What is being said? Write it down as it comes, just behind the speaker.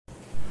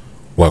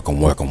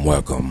Welcome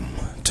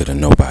to the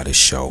Nobody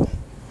Show,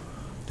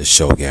 the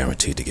show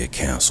guaranteed to get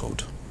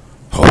canceled,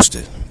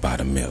 hosted by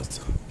The Myth.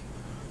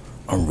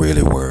 I'm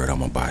really worried I'm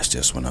gonna botch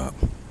this one up.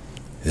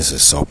 This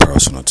is so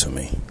personal to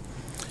me.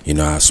 You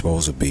know, I'm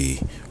supposed to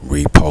be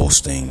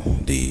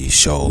reposting the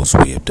shows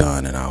we have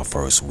done in our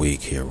first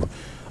week here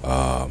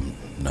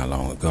not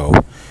long ago,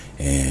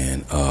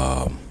 and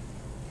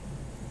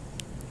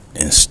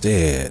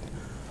instead,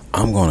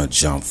 I'm gonna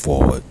jump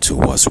forward to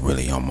what's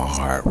really on my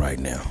heart right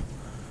now.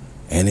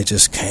 And it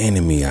just came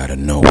to me out of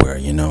nowhere,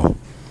 you know.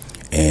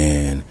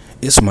 And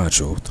it's my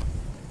truth.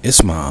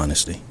 It's my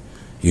honesty,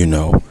 you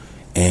know.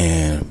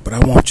 But I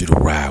want you to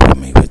ride with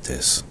me with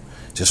this.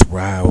 Just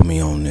ride with me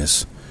on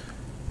this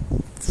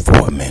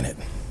for a minute.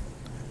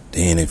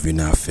 Then if you're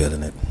not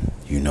feeling it,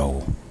 you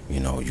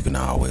can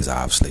always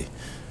obviously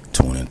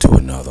tune into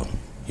another,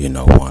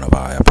 one of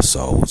our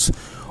episodes.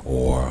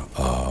 Or,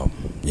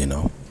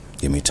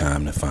 give me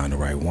time to find the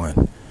right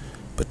one.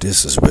 But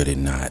this is really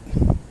not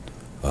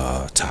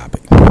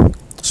topic.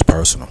 It's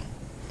personal.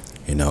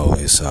 I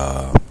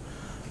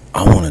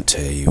want to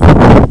tell you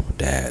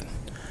that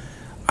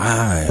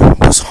I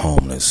was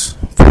homeless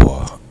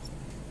for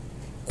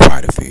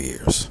quite a few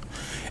years.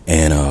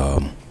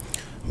 And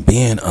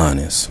being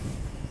honest,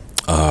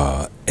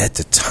 at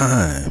the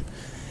time,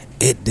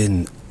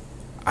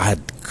 I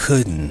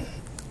couldn't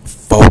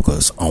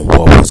focus on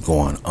what was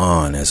going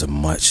on as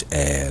much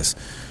as,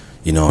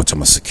 I'm talking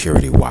about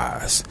security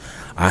wise.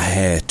 I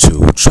had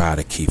to try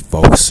to keep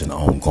focusing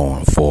on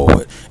going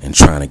forward and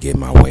trying to get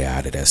my way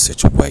out of that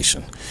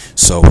situation.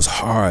 So it's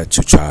hard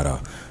to try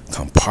to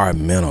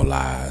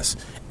compartmentalize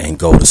and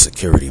go to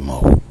security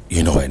mode,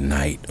 at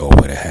night or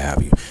what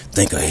have you.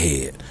 Think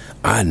ahead.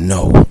 I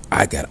know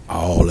I got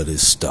all of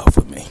this stuff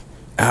with me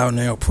out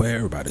there for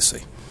everybody to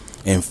see.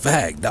 In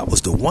fact, that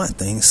was the one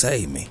thing that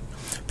saved me.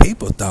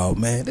 People thought,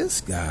 man,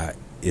 this guy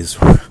is...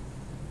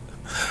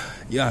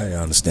 Y'all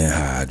understand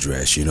how I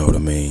dress, you know what I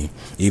mean?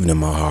 Even in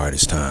my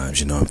hardest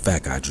times, in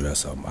fact, I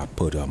dress up, I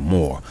put up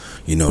more,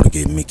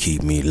 to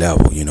keep me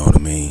level, you know what I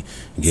mean?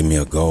 Give me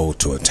a goal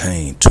to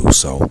attain to.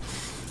 So,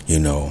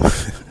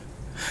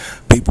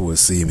 people would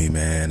see me,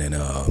 man, and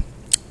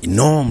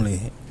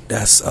normally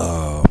that's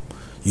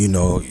you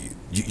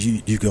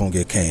gonna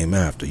get came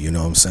after, you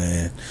know what I'm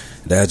saying?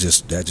 That's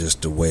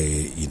just the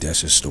way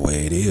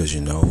it is,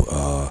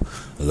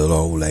 little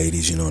old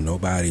ladies,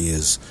 nobody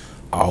is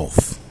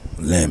off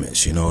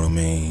limits, you know what I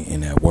mean,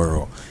 in that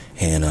world.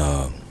 And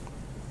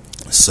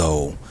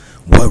so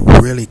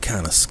what really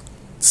kind of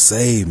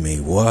saved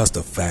me was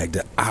the fact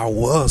that I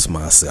was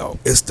myself.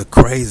 It's the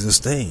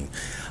craziest thing.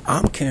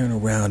 I'm carrying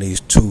around these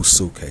 2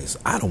 suitcases.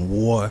 I done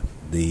wore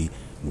the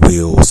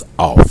wheels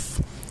off.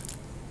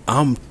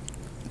 I'm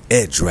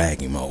at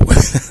dragging mode.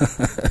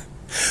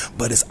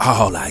 But it's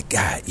all I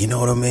got, you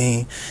know what I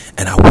mean?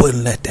 And I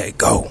wouldn't let that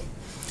go.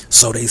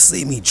 So they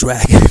see me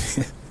dragging.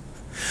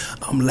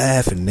 I'm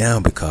laughing now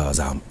because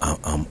I'm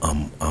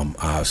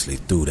obviously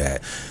through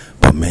that.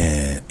 But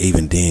man,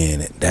 even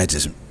then,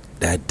 that's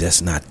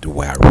not the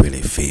way I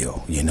really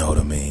feel. You know what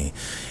I mean?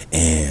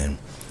 And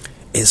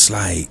it's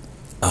like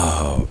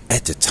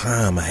at the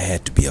time I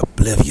had to be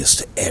oblivious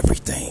to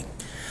everything.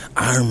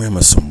 I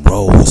remember some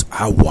roads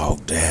I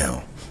walked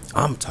down.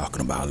 I'm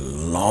talking about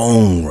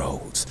long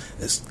roads.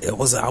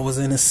 I was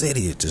in a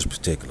city at this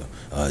particular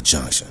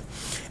junction,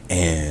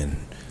 and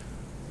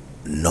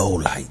no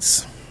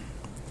lights.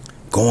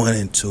 Going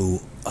into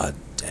a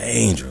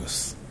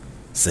dangerous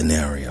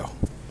scenario.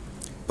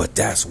 But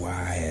that's why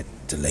I had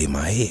to lay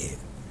my head.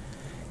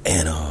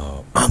 And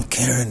I'm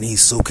carrying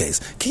these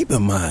suitcases. Keep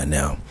in mind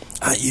now,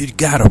 you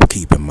gotta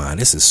keep in mind,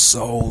 this is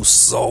so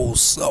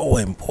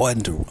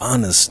important to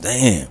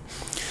understand.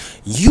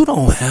 You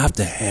don't have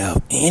to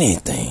have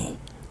anything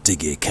to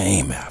get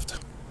came after.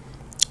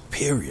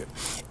 Period.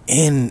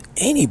 In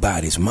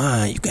anybody's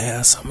mind, you can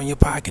have something in your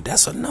pocket.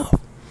 That's enough.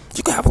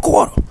 You can have a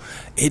quarter.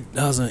 It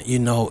doesn't,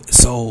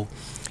 so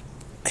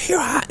here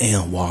I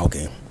am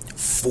walking,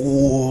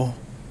 full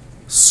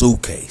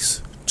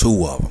suitcase,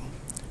 2 of them.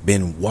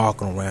 Been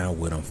walking around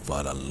with them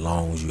for the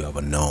longest you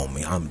ever known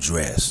me. I'm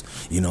dressed,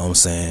 you know what I'm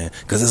saying?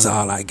 Because it's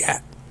all I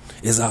got.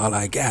 It's all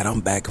I got.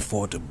 I'm back and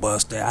forth to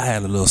bus there. I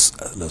had a little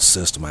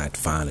system I had to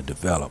finally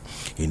develop,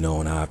 and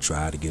I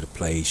tried to get a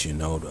place, it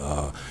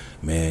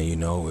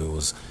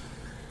was...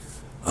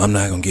 I'm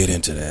not going to get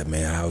into that,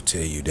 man. I'll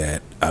tell you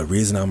that. The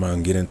reason I'm not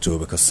going to get into it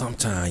because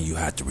sometimes you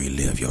have to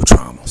relive your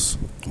traumas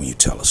when you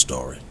tell a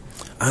story.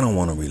 I don't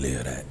want to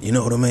relive that. You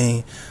know what I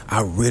mean?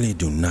 I really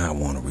do not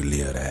want to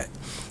relive that.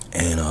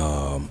 And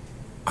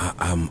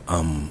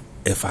I'm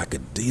if I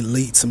could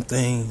delete some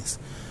things,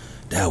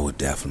 that would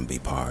definitely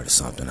be part of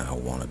something I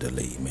want to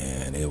delete,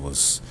 man. It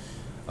was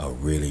a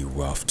really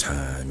rough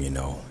time,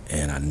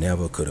 and I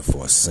never could have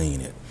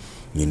foreseen it.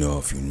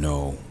 If you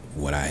know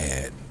what I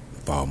had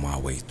fought my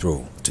way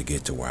through to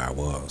get to where I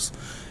was.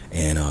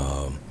 And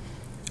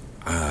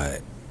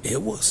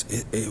it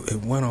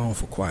went on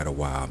for quite a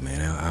while,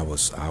 man. I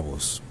was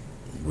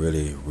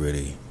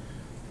really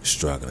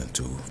struggling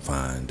to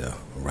find the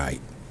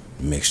right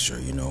mixture,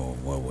 you know,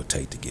 what it would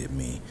take to get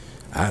me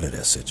out of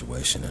that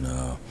situation. And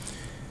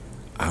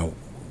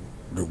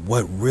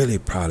what really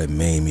probably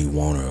made me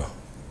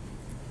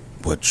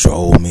what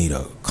drove me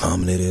to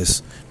come to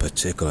this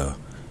particular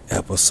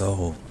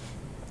episode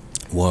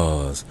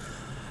was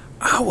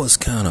I was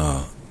kind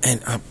of,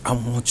 and I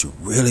want you to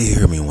really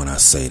hear me when I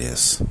say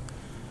this.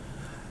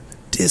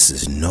 This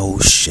is no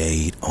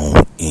shade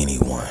on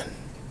anyone.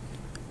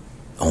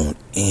 On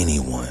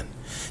anyone.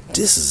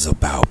 This is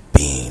about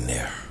being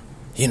there.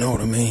 You know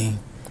what I mean?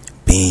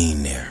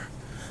 Being there.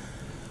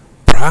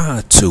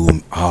 Prior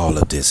to all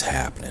of this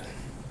happening,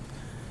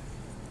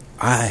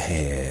 I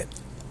had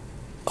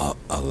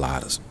a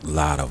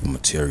lot of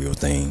material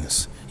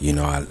things. You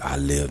know, I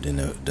lived in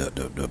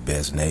the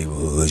best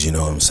neighborhoods, you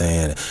know what I'm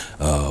saying?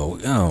 I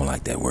don't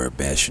like that word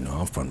best, you know.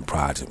 I'm from the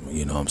project,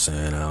 you know what I'm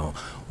saying? I don't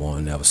want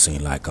to never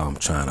seem like I'm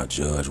trying to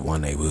judge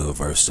one neighborhood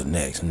versus the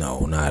next.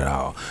 No, not at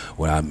all.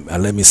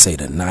 Let me say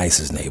the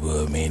nicest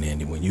neighborhood,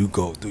 meaning when you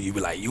go through, you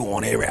be like, you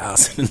want every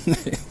house.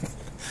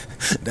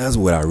 That's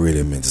what I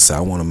really meant to say.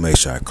 I want to make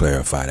sure I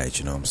clarify that,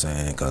 you know what I'm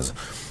saying? Because,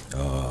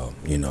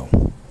 you know,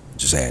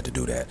 just had to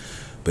do that.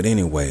 But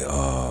anyway,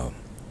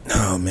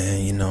 no,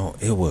 man, you know,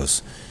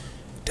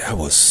 that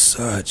was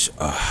such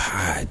a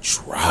high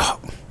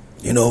drop.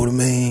 You know what I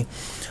mean?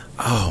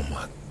 Oh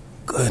my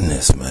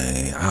goodness,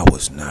 man. I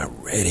was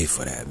not ready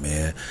for that,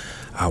 man.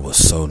 I was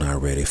so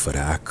not ready for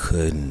that.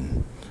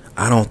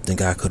 I don't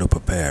think I could have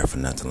prepared for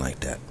nothing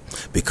like that,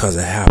 because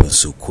it happened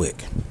so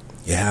quick.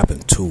 It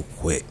happened too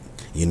quick.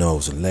 You know, it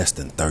was in less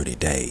than 30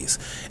 days.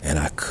 And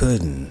I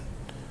couldn't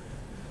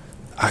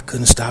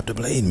stop the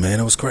bleeding,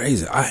 man. It was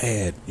crazy. I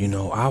had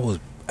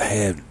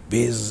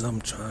business.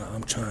 I'm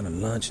trying to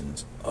lunch in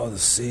other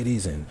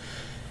cities, and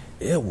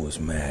it was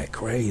mad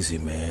crazy,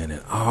 man.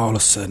 And all of a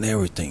sudden,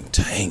 everything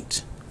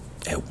tanked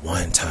at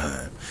one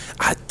time.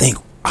 I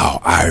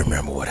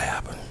remember what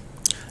happened.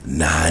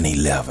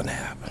 9/11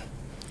 happened.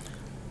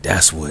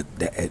 That's what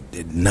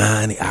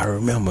I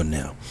remember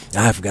now.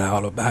 I forgot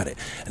all about it.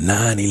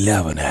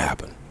 9/11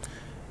 happened,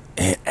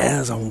 and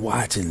as I'm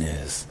watching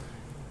this,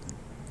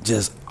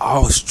 just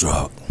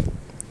awestruck,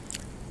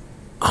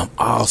 I'm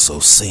also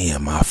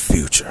seeing my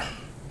future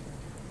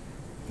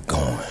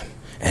going.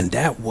 And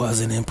that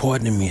wasn't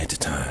important to me at the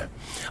time.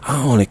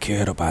 I only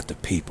cared about the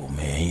people,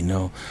 man, you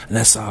know. And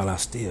that's all I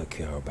still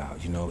care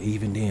about, you know.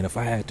 Even then, if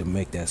I had to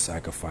make that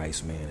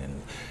sacrifice, man,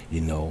 and,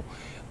 you know,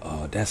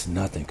 that's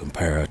nothing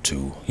compared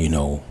to, you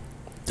know,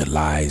 the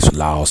lives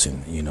lost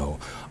and, you know,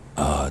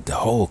 the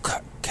whole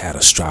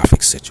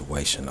catastrophic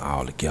situation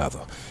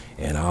altogether.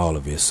 And all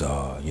of its,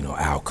 you know,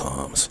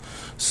 outcomes.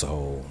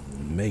 So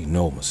make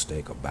no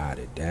mistake about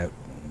it, that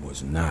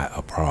was not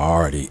a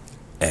priority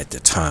at the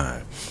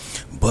time.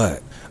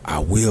 But I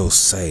will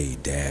say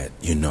that,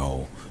 you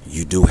know,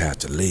 you do have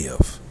to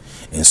live.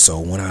 And so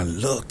when I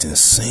looked and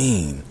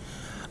seen,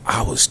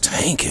 I was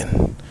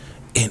tanking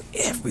in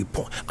every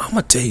point. I'm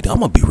going to tell you, I'm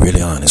going to be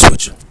really honest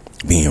with you.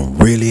 Being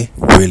really,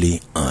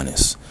 really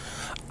honest.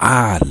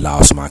 I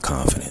lost my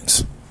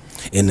confidence.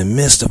 In the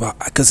midst of,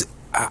 because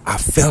I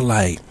felt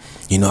like,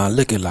 you know, I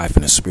look at life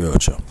in the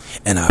spiritual,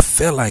 and I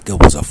felt like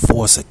it was a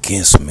force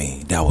against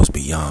me that was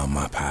beyond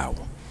my power.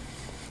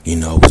 You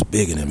know, it was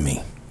bigger than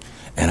me.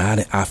 And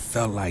I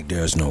felt like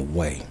there's no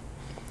way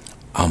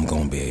I'm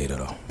going to be able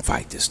to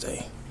fight this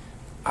thing.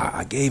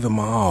 I gave it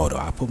my all, though.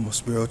 I put my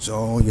spiritual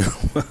on, you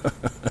know.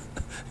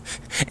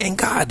 And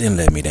God didn't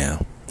let me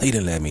down. He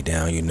didn't let me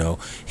down, you know.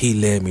 He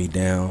led me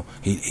down.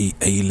 He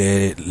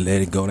let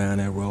it go down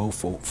that road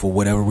for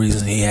whatever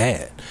reason he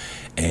had.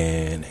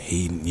 And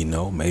he, you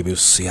know, maybe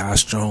see how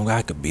strong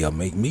I could be, or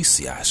make me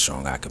see how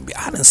strong I can be.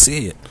 I didn't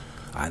see it.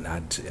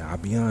 I'll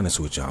be honest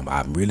with y'all.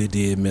 I really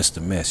did miss the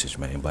message,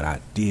 man. But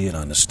I did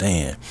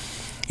understand,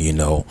 you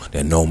know,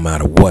 that no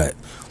matter what,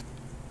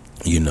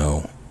 you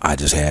know, I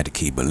just had to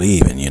keep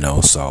believing, you know.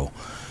 So,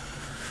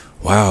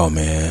 wow,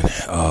 man.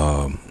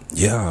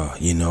 Yeah,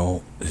 you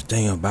know, the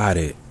thing about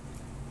it,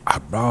 I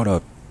brought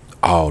up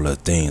all the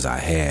things I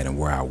had and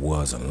where I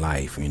was in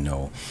life, you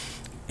know.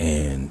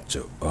 And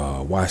to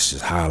watch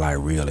this highlight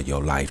reel of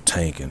your life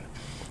tanking,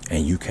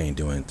 and you can't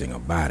do anything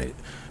about it,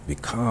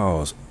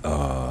 because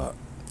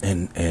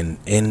and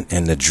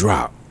the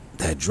drop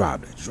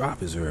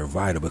is very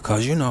vital,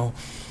 because, you know,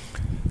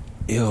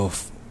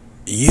 if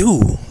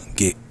you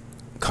get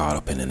caught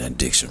up in an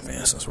addiction, for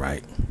instance,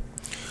 right,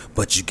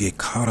 but you get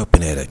caught up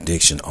in that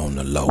addiction on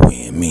the low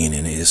end,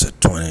 meaning it's a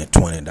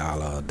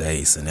 $20 a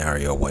day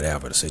scenario,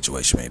 whatever the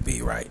situation may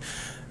be, right?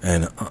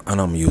 And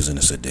I'm using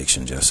this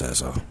addiction just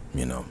as a,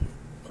 you know,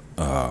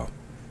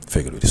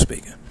 figuratively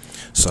speaking.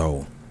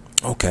 So,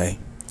 okay,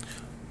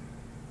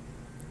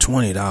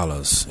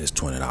 $20 is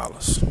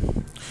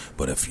 $20.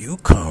 But if you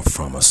come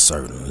from a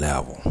certain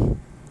level,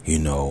 you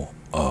know,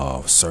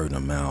 of a certain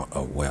amount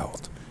of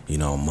wealth, you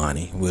know,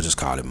 money, we'll just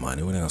call it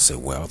money. We're not going to say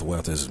wealth.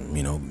 Wealth is,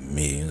 you know,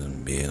 millions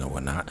and billions and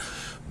whatnot.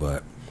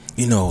 But,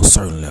 you know, a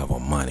certain level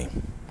of money,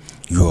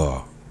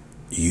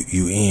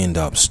 you end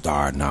up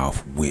starting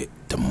off with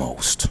the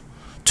most,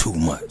 too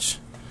much.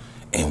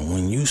 And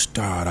when you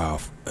start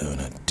off an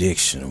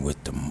addiction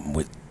with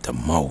the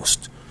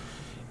most,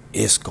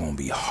 it's gonna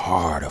be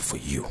harder for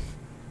you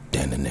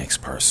than the next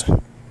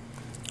person.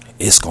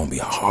 It's gonna be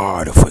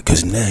harder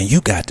because now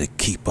you got to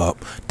keep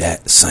up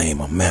that same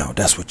amount.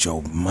 That's what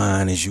your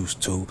mind is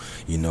used to.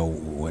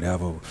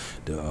 Whatever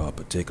the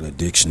particular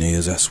addiction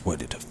is, that's what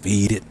to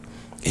feed it.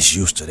 It's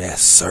used to that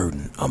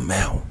certain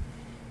amount,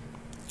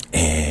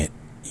 and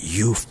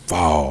you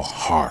fall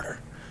harder.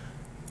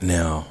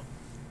 Now,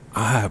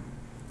 I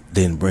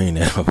didn't bring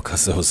that up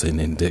because I was in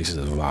the addiction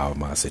of all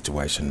my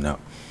situation. No,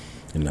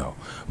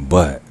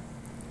 but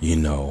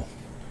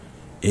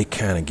it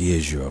kind of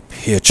gives you a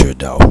picture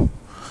though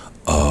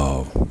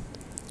of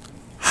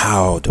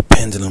how the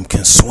pendulum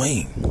can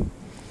swing,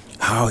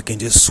 how it can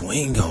just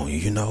swing on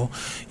you.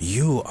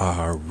 You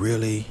are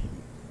really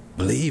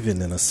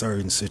believing in a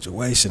certain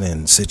situation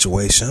and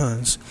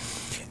situations,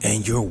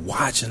 and you're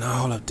watching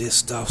all of this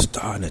stuff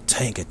starting to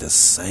tank at the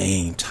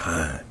same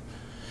time.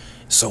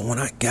 So when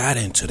I got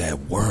into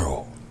that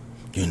world,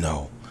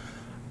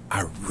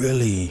 I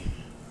really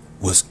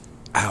was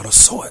out of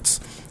sorts.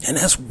 And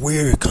that's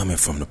weird coming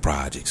from the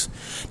projects.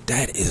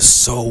 That is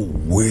so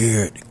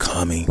weird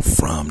coming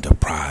from the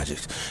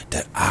projects,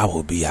 that I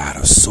will be out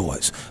of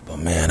sorts. But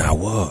man, I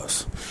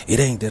was. It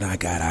ain't that I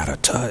got out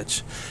of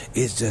touch.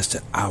 It's just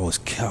that I was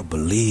kept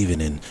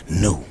believing in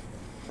new,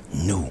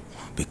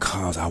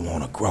 because I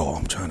want to grow.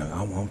 I'm trying to,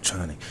 I want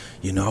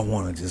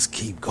to just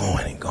keep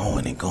going and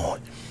going and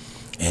going.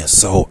 And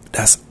so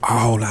that's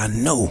all I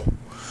knew.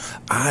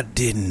 I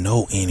didn't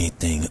know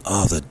anything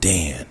other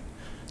than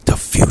the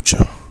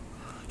future.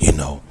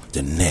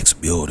 The next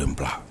building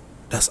block.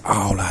 That's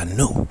all I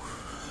knew.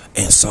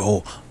 And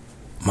so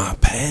my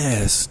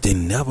past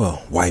didn't never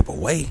wipe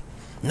away.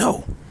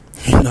 No.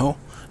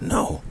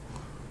 No.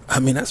 I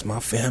mean, that's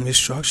my family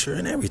structure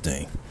and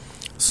everything.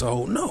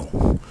 So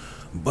no.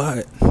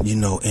 But,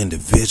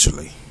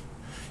 individually,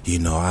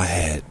 I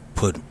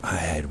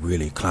had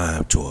really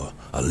climbed to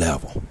a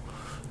level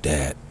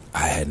that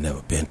I had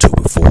never been to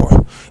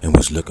before and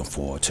was looking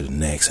forward to the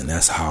next. And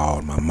that's how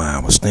my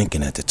mind was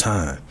thinking at the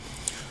time.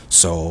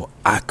 So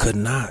I could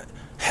not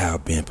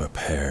have been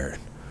prepared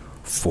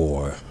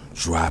for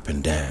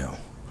dropping down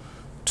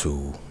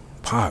to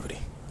poverty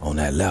on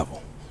that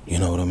level. You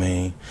know what I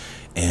mean?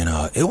 And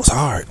it was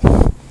hard.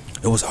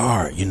 It was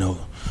hard,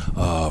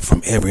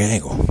 from every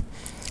angle.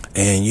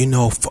 And,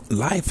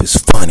 life is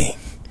funny.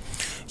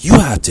 You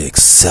have to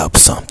accept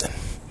something.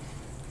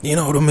 You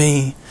know what I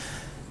mean?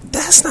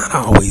 That's not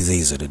always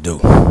easy to do.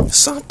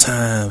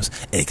 Sometimes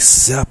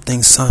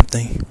accepting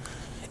something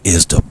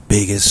is the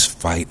biggest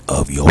fight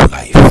of your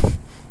life.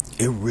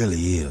 It really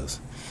is.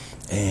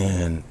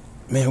 And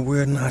man,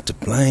 we're not to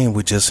blame.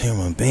 We're just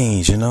human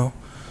beings,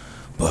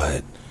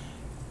 But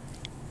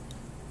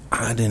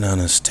I didn't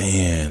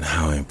understand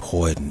how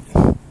important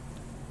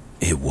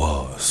it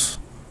was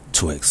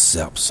to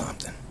accept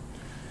something.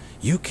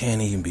 You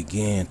can't even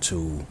begin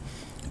to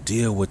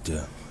deal with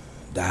the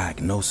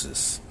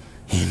diagnosis,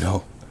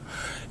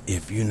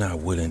 if you're not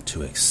willing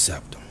to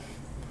accept them.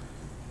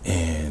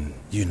 And,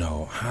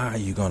 how are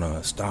you going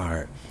to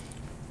start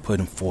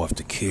putting forth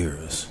the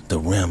cures, the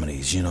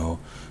remedies, to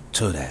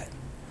that,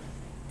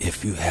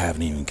 if you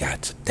haven't even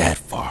got to that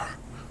far?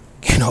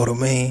 You know what I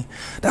mean?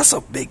 That's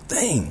a big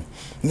thing.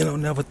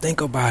 Never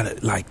think about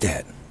it like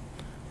that.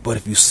 But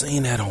if you've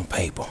seen that on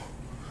paper,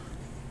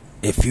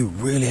 if you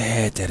really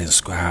had that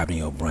inscribed in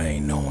your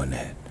brain, knowing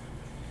that,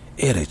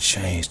 it'll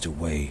change the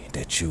way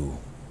that you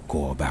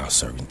go about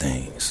certain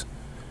things.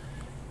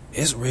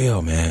 It's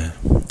real, man.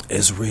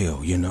 It's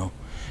real,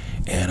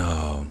 And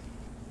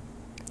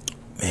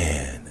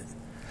man,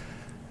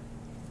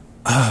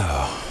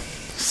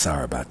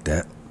 sorry about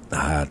that.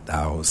 I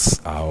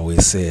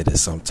always said that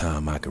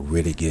sometime I could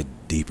really get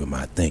deep in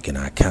my thinking.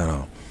 I kind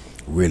of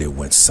really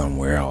went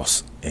somewhere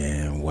else,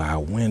 and where I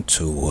went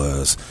to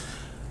was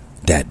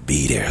that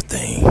be there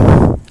thing.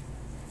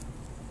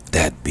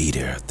 That be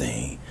there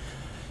thing.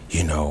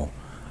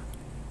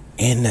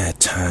 In that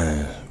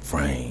time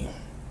frame,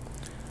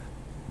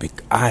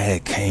 I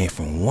had came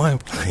from one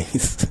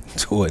place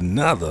to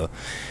another,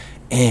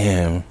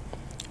 and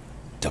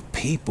the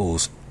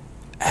people's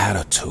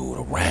attitude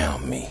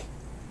around me,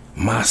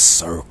 my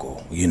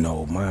circle,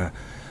 my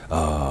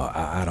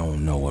I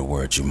don't know what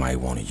word you might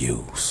want to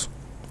use.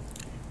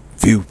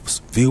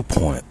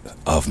 Viewpoint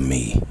of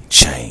me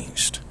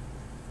changed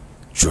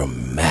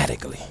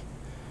dramatically,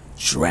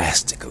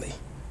 drastically.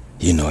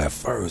 At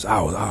first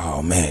I was,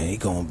 oh man, he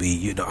gonna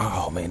be,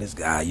 oh man, this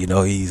guy,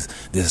 he's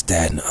this,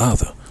 that, and the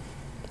other.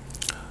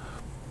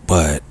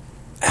 But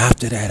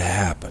after that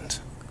happened,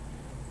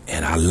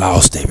 and I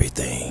lost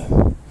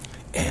everything,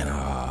 and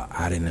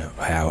I didn't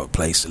have a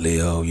place to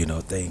live,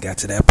 thing got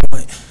to that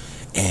point,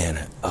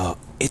 and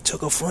it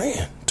took a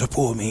friend to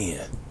pull me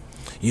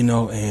in,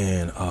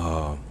 and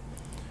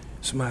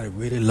somebody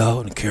really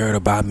loved and cared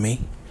about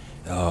me,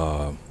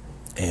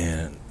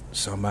 and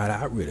somebody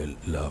I really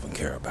love and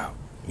care about,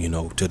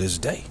 to this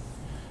day.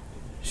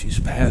 She's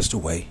passed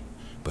away,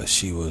 but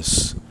she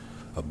was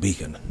a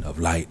beacon of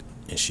light,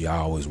 and she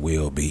always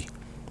will be,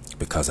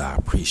 because I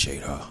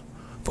appreciate her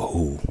for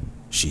who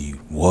she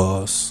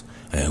was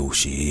and who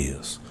she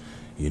is,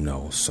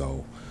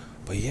 so,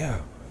 but yeah,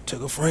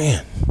 took a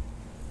friend,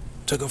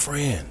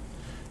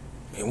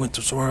 we went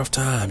through some rough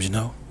times,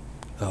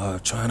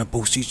 trying to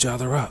boost each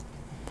other up,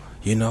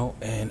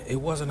 and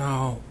it wasn't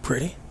all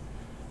pretty,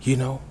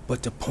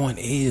 but the point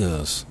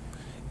is,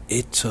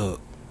 it took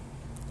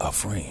a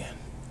friend,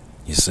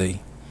 you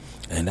see,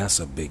 and that's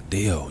a big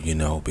deal,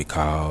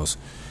 because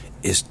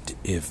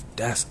if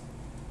that's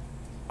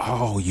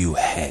all you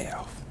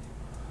have,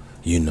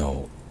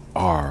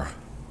 are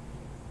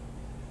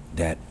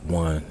that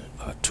one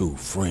or two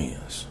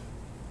friends,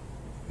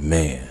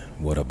 man,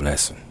 what a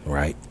blessing,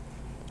 right?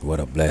 What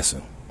a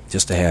blessing.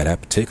 Just to have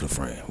that particular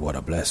friend, what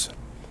a blessing.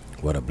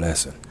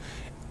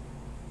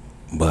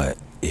 But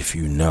if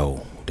you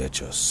know that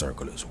your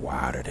circle is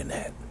wider than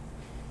that,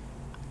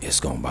 it's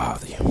gonna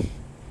bother you.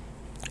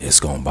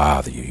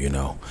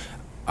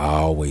 I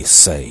always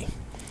say,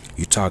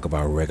 you talk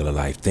about regular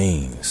life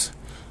things,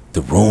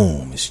 the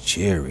room is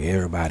cheery,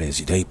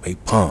 everybody's they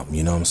pump,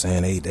 you know what I'm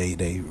saying?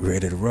 They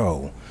ready to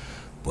roll.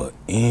 But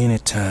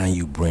anytime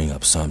you bring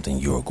up something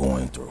you're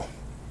going through,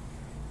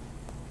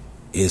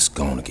 it's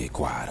gonna get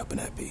quiet up in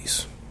that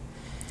piece.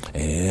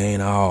 And it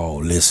ain't all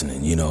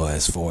listening,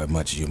 as far as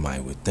much as you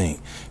might would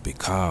think,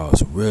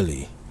 because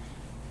really,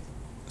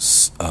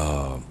 it's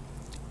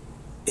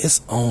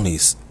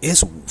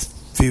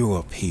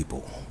fewer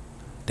people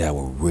that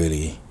will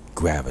really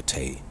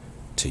gravitate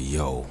to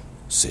your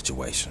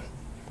situation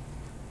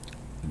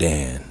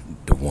than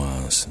the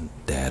ones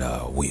that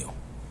will.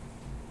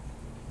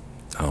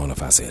 I don't know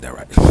if I said that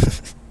right.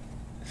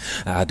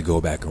 I had to go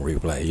back and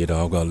replay.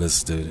 I'm gonna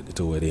listen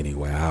to it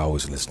anyway. I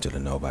always listen to the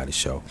Nobody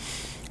Show.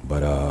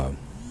 But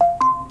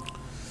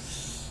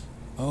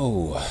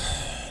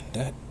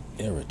that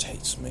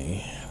irritates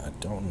me. I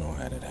don't know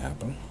how that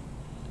happened.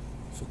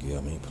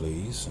 Forgive me,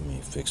 please. Let me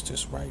fix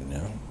this right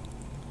now.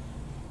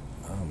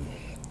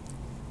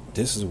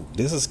 This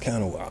is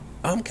kind of.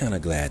 I'm kind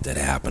of glad that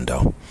it happened,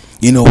 though.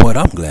 You know what?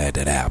 I'm glad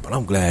that it happened.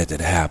 I'm glad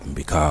that it happened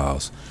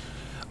because,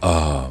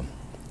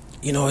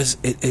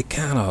 it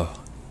kind of.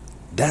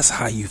 That's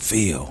how you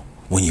feel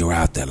when you're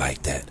out there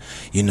like that,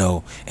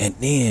 and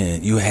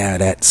then you have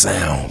that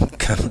sound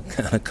kind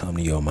of come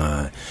to your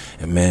mind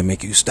and, man,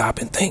 make you stop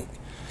and think.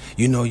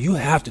 You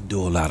have to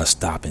do a lot of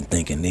stop and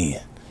thinking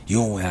then. You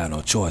don't have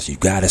no choice. You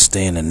got to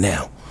stay in the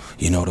now.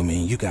 You know what I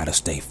mean? You got to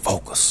stay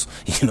focused.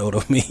 You know what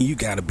I mean? You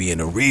got to be in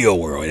the real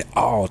world at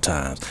all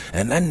times.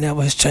 And that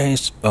never has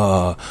changed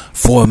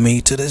for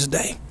me to this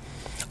day.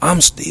 I'm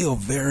still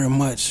very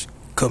much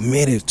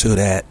committed to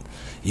that,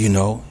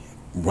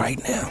 right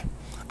now.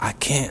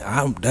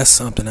 That's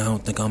something I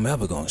don't think I'm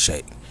ever going to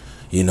shake.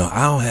 I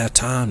don't have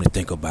time to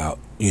think about,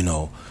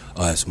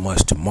 as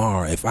much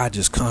tomorrow. If I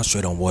just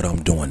concentrate on what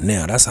I'm doing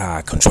now, that's how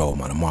I control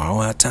my tomorrow. I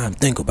don't have time to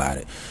think about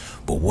it.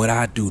 But what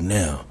I do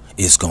now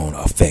is going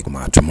to affect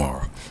my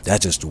tomorrow.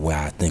 That's just the way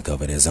I think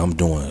of it, as I'm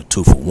doing a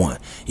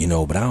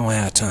 2-for-1, but I don't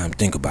have time to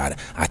think about it.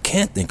 I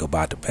can't think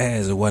about the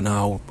past. It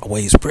wasn't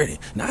always pretty.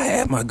 Now, I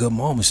had my good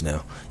moments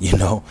now,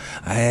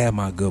 I had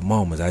my good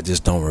moments. I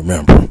just don't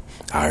remember.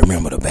 I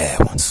remember the bad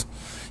ones.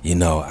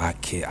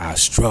 I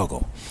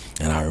struggle.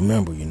 And I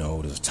remember,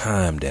 there's a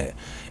time that,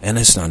 and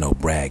it's not no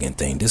bragging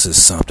thing. This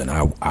is something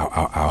I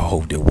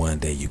hope that one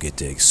day you get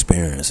to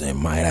experience, and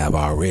might have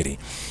already.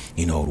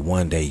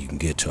 One day you can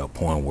get to a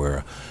point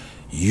where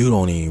you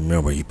don't even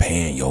remember you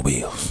paying your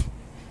bills.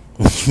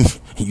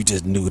 You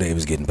just knew they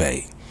was getting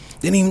paid.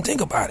 Didn't even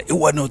think about it. It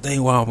wasn't no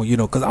thing wrong,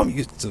 because I'm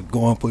used to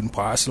going putting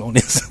partial on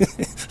this.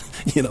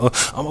 I'm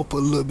going to put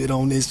a little bit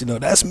on this,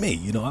 that's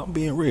me, I'm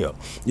being real.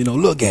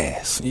 Little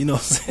gas, what I'm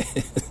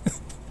saying?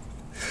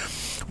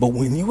 But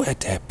when you at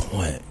that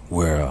point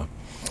where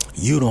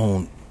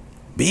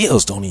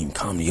bills don't even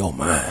come to your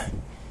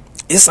mind,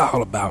 it's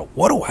all about,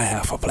 what do I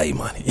have for play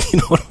money? You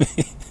know what I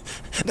mean?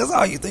 That's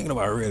all you're thinking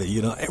about, really,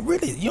 and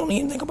really, you don't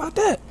even think about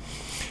that.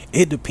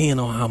 It depends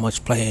on how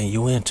much playing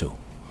you into.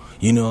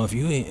 If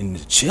you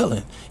ain't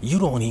chilling, you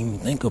don't even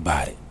think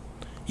about it.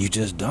 You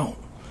just don't.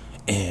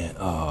 And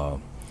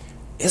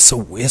it's a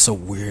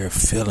weird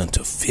feeling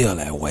to feel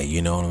that way.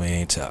 You know what I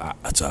mean?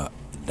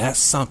 That's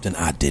something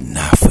I did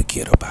not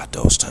forget about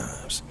those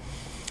times.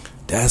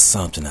 Because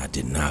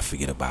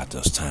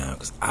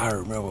I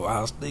remember I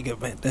was thinking,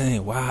 man,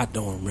 dang, why I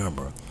don't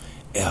remember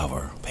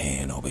ever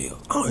paying no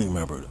bills. I don't even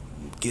remember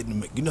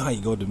getting, how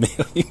you go to the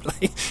mail, you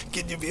like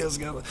getting your bills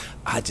together.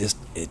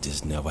 It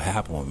just never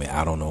happened with me.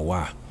 I don't know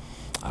why.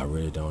 I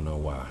really don't know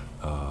why.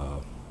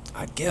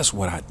 I guess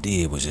what I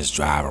did was just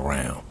drive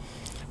around,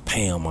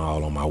 pay them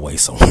all on my way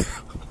somewhere.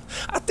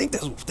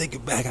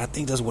 Thinking back, I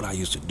think that's what I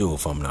used to do,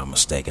 if I'm not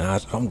mistaken.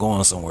 I'm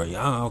going somewhere.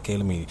 Okay,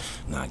 let me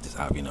knock this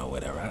out,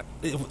 whatever.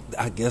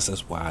 I guess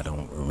that's why I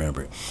don't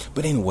remember it.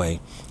 But anyway,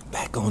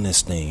 back on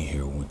this thing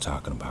here, when we're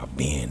talking about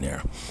being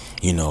there,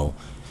 it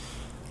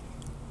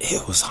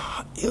was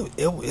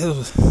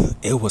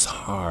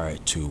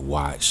hard to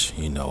watch,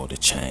 the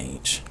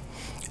change.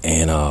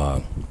 And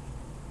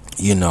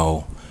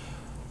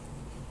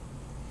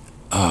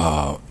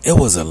it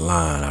was a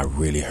line I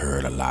really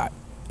heard a lot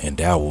and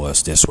that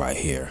was this right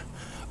here.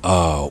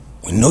 No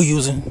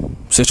using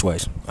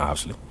situation,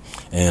 obviously,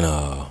 and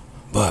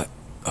but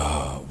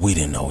we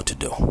didn't know what to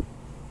do,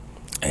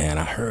 and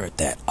I heard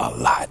that a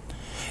lot.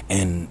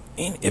 And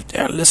if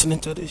they're listening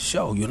to this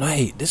show,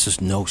 hey, this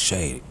is no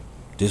shade.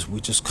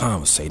 We just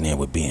conversating and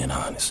we're being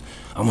honest.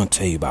 I'm gonna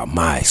tell you about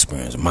my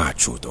experience, my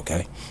truth,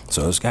 okay?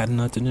 So it's got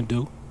nothing to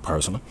do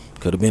personal.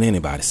 Could have been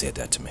anybody said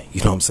that to me.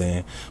 You know what I'm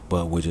saying?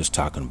 But we're just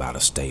talking about a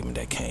statement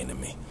that came to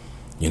me.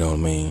 You know what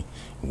I mean?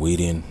 We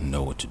didn't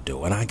know what to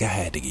do, and I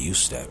had to get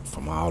used to that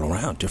from all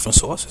around different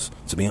sources.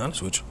 To be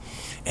honest with you,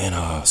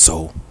 and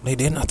so they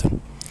did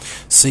nothing.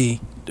 See,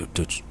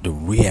 the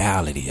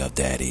reality of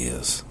that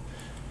is,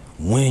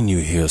 when you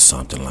hear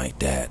something like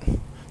that,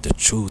 the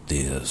truth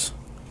is,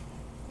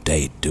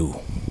 they do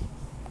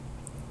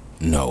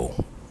know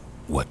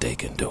what they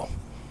can do.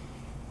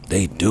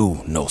 They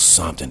do know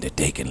something that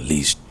they can at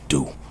least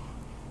do,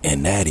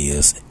 and that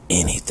is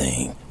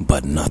anything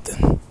but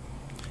nothing.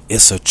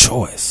 It's a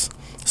choice.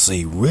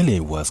 See, really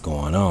what's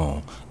going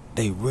on,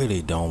 they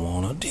really don't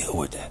want to deal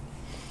with that.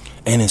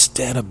 And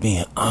instead of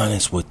being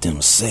honest with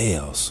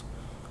themselves,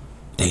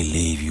 they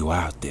leave you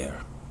out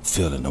there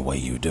feeling the way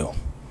you do.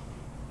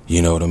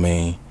 You know what I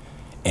mean?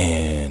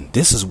 And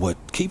this is what,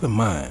 keep in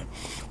mind,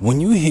 when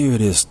you hear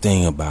this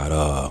thing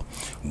about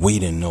we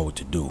didn't know what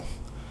to do,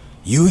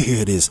 you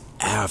hear this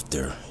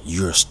after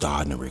you're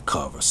starting to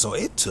recover. So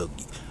it took,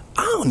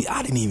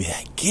 I didn't even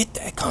get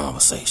that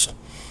conversation.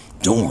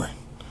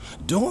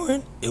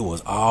 During, it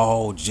was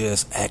all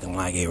just acting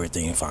like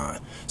everything fine.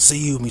 See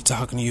you, me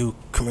talking to you,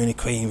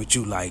 communicating with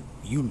you like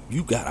you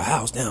got a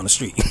house down the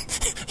street.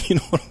 You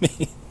know what I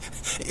mean?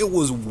 It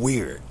was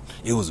weird.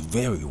 It was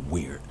very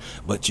weird.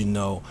 But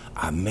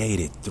I made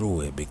it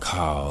through it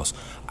because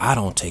I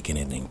don't take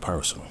anything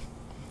personal.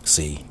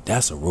 See,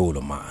 that's a rule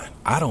of mine.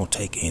 I don't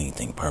take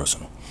anything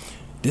personal.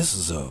 This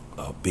is a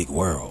big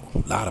world.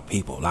 A lot of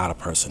people, a lot of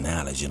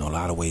personalities, a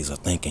lot of ways of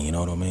thinking, you know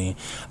what I mean?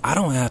 I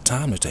don't have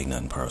time to take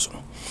nothing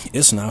personal.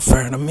 It's not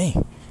fair to me.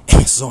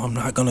 And so I'm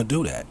not going to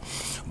do that.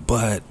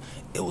 But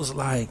it was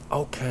like,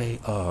 okay,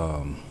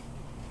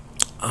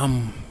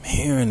 I'm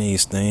hearing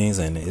these things,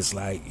 and it's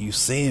like you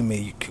seeing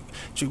me, you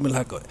treat me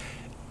like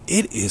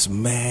it is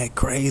mad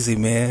crazy,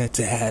 man,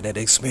 to have that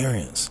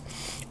experience.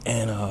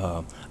 And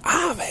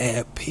I've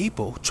had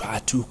people try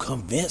to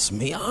convince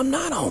me I'm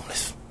not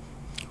homeless.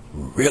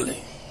 Really?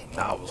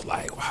 I was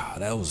like, wow,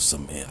 that was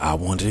something. I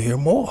wanted to hear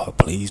more.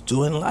 Please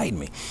do enlighten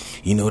me.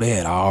 They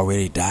had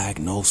already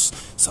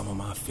diagnosed some of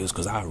my fears,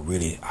 because I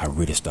really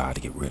started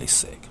to get really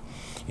sick.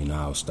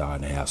 I was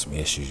starting to have some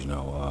issues,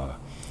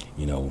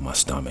 with my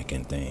stomach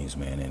and things,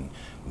 man. And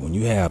when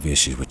you have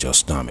issues with your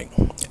stomach,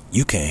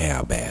 you can't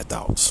have bad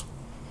thoughts.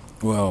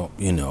 Well,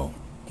 no,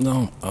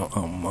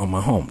 I'm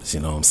homeless, you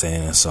know what I'm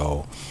saying?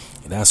 So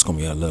that's going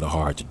to be a little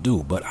hard to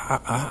do. But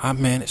I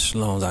managed as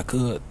long as I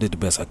could, did the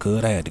best I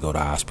could. I had to go to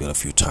the hospital a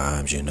few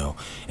times, and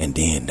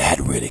then that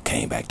really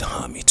came back to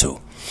haunt me too.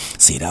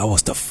 See, that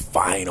was the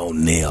final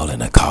nail in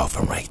the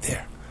coffin right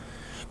there.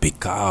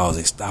 Because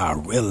they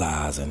started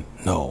realizing,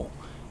 no,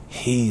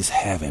 he's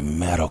having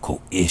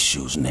medical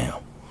issues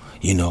now.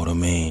 You know what I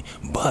mean?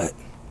 But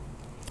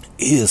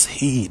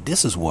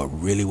this is what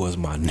really was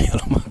my nail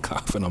in my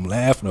coffin. I'm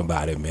laughing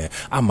about it, man.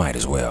 I might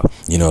as well.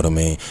 You know what I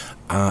mean?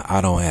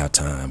 I don't have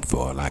time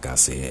for, like I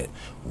said,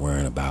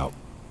 worrying about,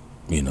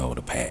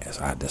 the past.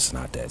 That's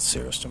not that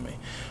serious to me.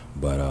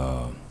 But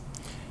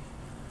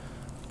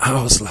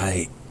I was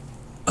like,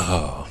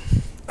 oh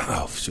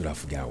shoot, I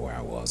forgot where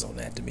I was on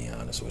that, to be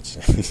honest with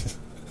you.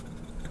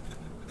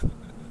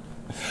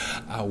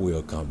 I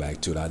will come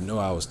back to it. I know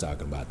I was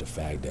talking about the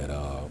fact that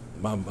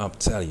I'm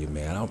telling you,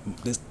 man,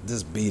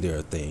 this be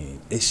there thing,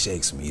 it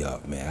shakes me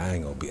up,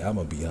 man. I'm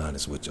gonna be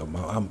honest with you.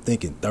 I'm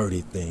thinking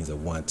 30 things at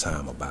one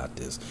time about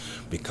this,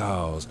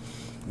 because,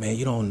 man,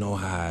 you don't know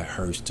how it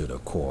hurts to the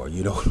core.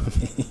 You know what I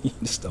mean? You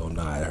just don't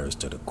know how it hurts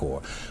to the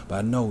core. But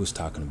I know he's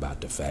talking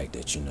about the fact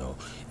that,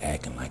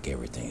 acting like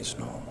everything is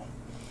normal,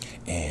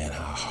 and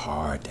how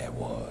hard that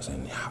was,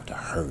 and how the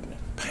hurt and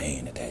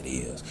pain that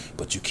is.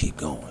 But you keep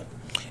going.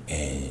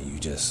 And you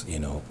just,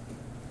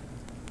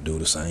 do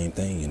the same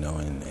thing, and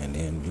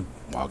then you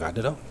walk out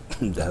the door.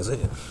 That's it.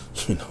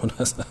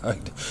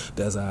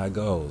 That's how it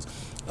goes.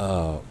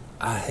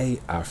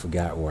 I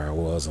forgot where I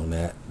was on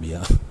that.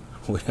 Yeah,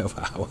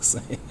 whatever I was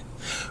saying.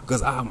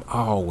 Because I'm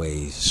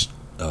always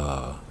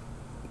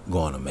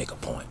going to make a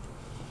point.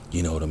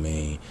 You know what I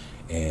mean?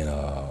 And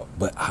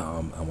but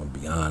I'm gonna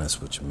be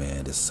honest with you,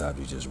 man. This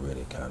subject just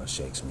really kind of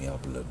shakes me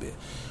up a little bit.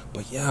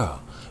 But yeah,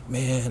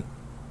 man,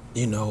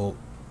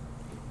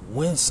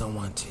 when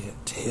someone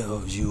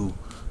tells you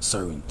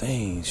certain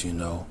things,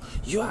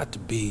 you have to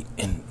be,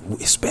 and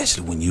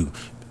especially when you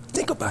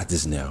think about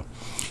this now,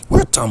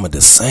 we're talking about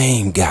the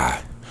same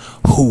guy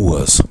who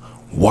was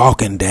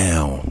walking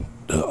down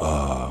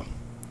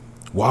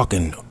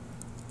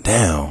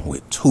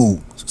with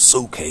 2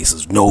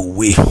 suitcases, no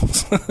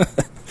wheels.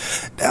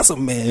 That's a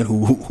man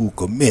who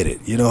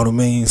committed, you know what I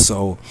mean?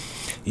 So,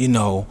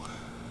 man,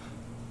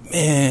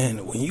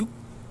 when you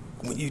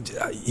when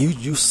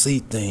you see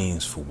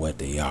things for what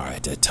they are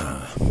at that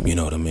time. You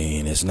know what I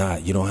mean? It's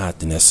not, you don't have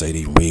to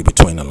necessarily read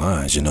between the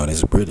lines. You know,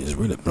 it's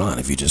really blunt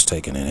if you just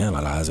take it and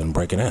analyze it and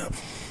break it down.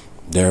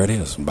 There it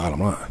is, bottom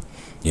line.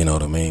 You know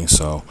what I mean?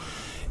 So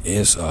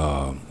it's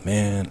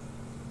man,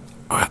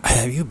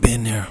 have you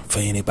been there for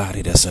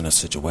anybody that's in a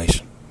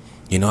situation?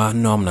 You know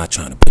I'm not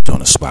trying to put you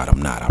on the spot.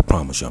 I'm not. I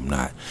promise you I'm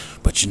not.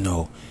 But you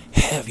know,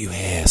 have you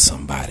had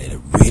somebody that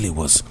really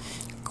was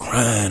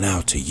crying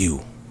out to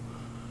you,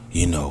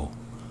 you know,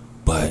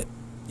 but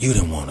you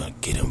didn't want to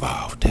get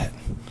involved with that?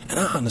 And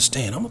I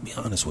understand. I'm going to be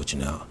honest with you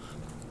now.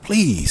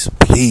 Please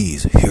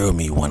hear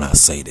me when I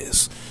say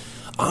this.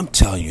 I'm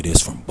telling you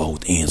this from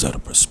both ends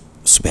of the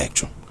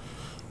spectrum.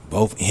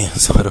 Both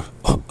ends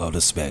of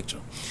the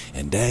spectrum.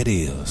 And that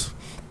is,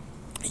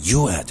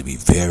 you have to be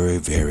very,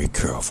 very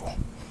careful,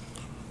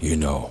 you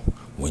know,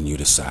 when you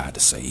decide to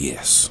say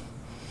yes.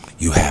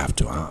 You have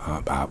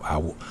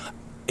to.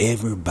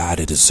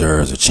 Everybody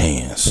deserves a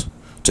chance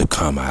to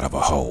come out of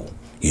a hole.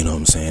 You know what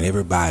I'm saying?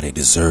 Everybody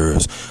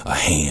deserves a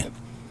hand.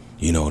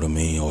 You know what I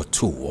mean? Or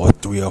two, or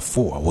three, or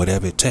four,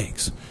 whatever it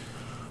takes.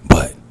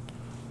 But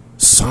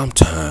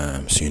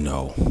sometimes, you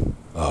know,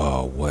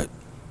 what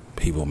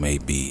people may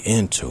be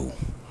into,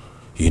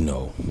 you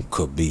know,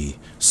 could be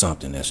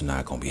something that's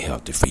not going to be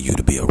healthy for you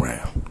to be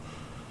around.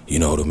 You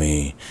know what I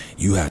mean?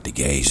 You have to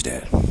gauge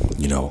that,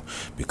 you know,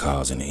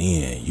 because in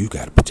the end, you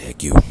got to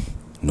protect you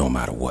no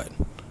matter what.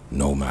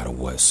 No matter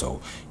what.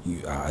 So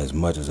as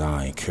much as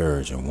I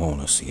encourage and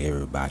want to see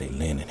everybody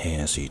lending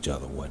hands to each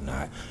other and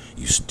whatnot,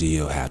 you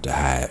still have to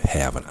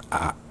have an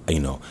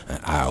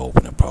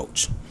eye-open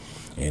approach.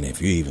 And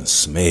if you even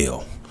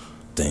smell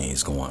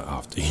things going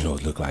off,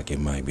 look like it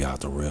might be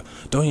out the real,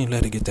 don't even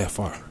let it get that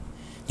far.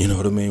 You know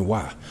what I mean?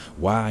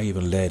 Why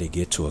even let it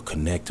get to a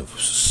connective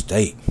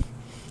state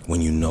when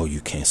you know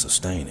you can't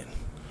sustain it?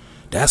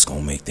 That's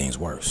going to make things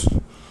worse.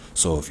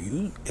 So if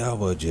you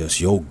ever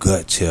just, your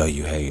gut tell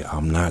you, hey,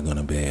 I'm not going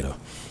to be able to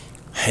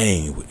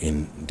hang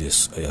in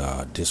this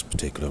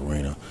particular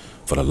arena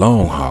for the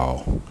long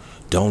haul,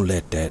 don't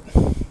let that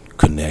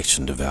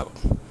connection develop.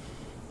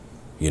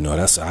 You know,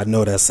 I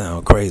know that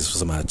sounds crazy for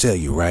somebody to tell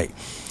you, right?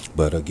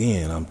 But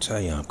again, I'm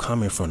telling you, I'm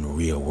coming from the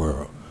real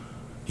world.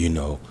 You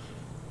know,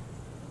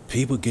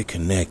 people get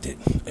connected.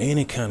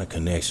 Any kind of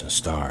connection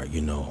start,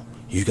 you know,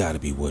 you got to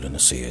be willing to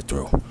see it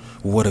through.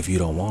 What if you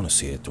don't want to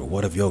see it through?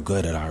 What if your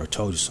gut had already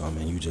told you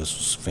something and you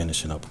just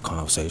finishing up a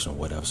conversation or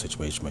whatever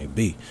situation may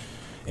be,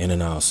 and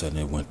then all of a sudden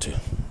it went to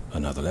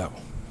another level,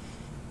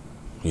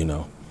 you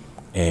know?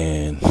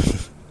 And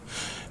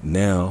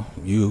now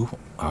you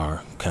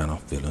are kind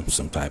of feeling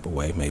some type of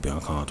way, maybe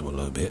uncomfortable a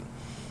little bit.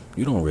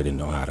 You don't really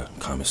know how to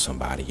come at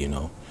somebody, you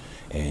know,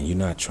 and you're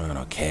not trying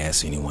to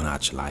cast anyone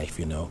out your life,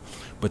 you know,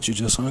 but you're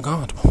just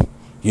uncomfortable.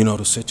 You know,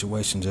 the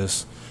situation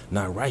just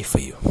not right for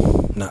you.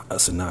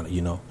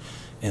 You know.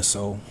 And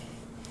so,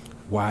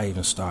 why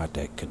even start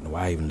that?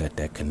 Why even let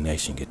that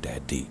connection get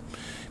that deep?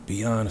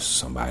 Be honest with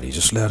somebody.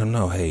 Just let them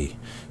know, hey,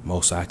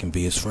 most I can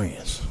be is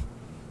friends.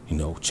 You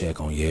know,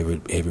 check on you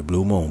every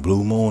blue moon.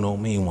 Blue moon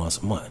don't mean once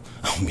a month.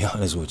 I'll be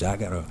honest with you. I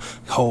got a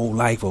whole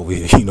life over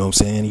here. You know what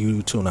I'm saying?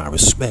 You too, and I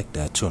respect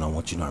that too, and I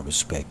want you to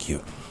respect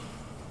you.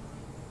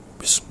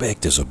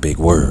 Respect is a big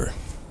word.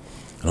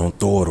 I don't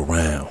throw it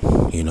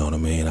around. You know what I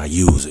mean? I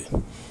use it.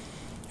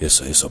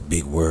 It's a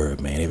big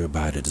word, man.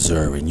 Everybody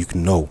deserves it. And you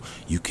can know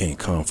you can't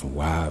come from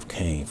where I've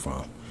came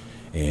from.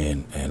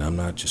 And I'm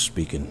not just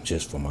speaking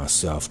just for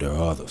myself. There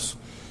are others,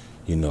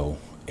 you know,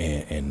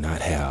 and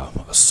not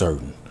have a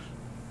certain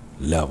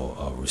level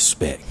of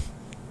respect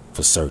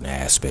for certain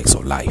aspects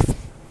of life.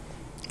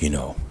 You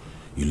know,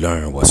 you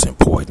learn what's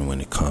important when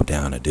it comes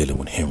down to dealing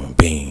with human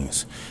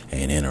beings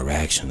and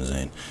interactions.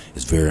 And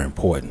it's very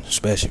important,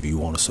 especially if you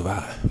want to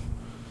survive.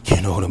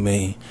 You know what I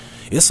mean?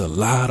 It's a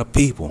lot of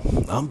people,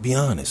 I'll be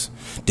honest,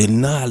 did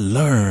not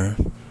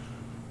learn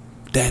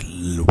that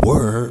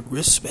word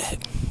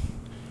respect.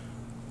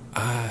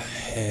 I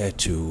had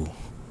to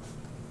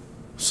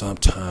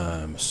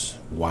sometimes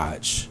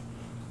watch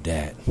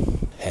that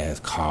has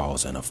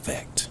cause and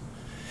effect.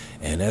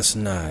 And that's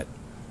not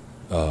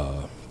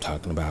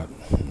talking about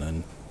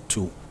nothing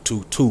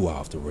too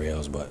off the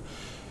rails, but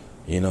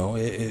you know,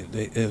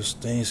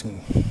 things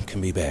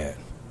can be bad.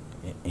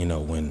 You know,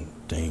 when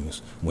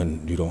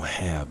you don't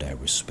have that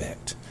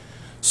respect.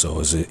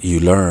 So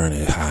you learn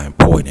how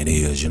important it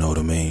is, you know what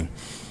I mean?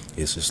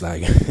 It's just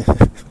like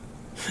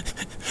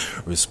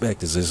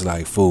respect is just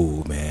like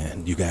food,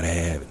 man. You gotta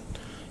have it.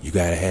 You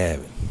gotta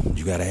have it.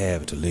 You gotta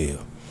have it to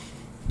live.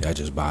 That's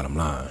just bottom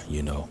line,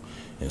 you know.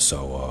 And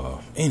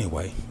so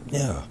anyway,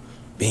 yeah,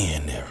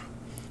 being there.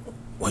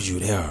 Was you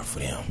there for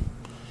them?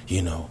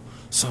 You know,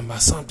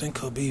 something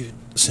could be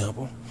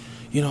simple.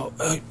 You know,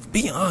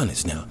 be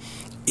honest now.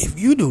 If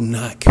you do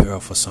not care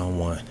for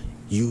someone,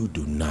 you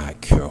do not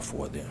care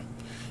for them.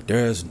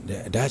 That's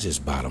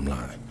just bottom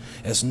line.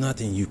 There's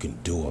nothing you can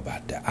do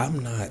about that.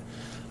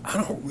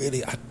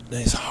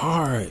 It's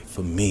hard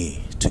for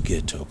me to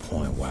get to a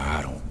point where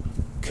I don't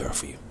care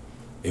for you.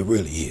 It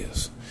really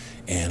is.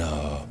 And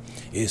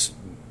it's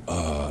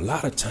A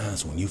lot of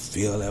times when you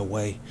feel that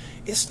way,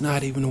 it's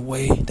not even the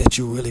way that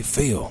you really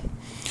feel.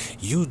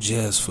 You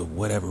just, for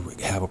whatever,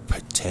 have a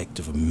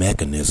protective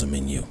mechanism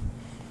in you.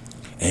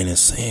 And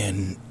it's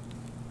saying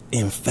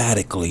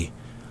emphatically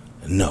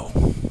no.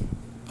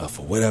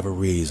 For whatever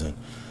reason,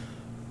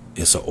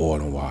 it's an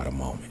oil and water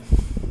moment.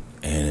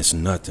 And it's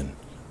nothing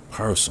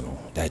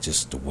personal. That's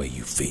just the way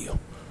you feel.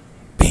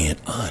 Being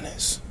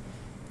honest.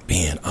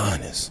 Man,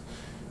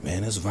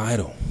 it's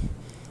vital.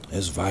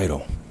 It's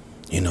vital.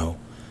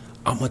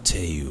 I'm going to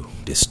tell you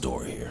this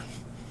story here.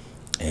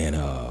 And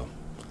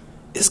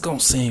it's going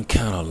to seem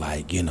kind of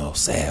like,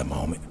 sad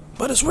moment.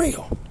 But it's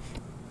real.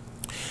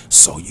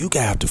 So you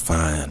got to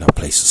find a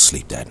place to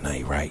sleep that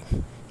night, right?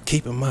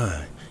 Keep in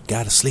mind,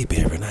 got to sleep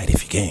every night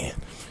if you can.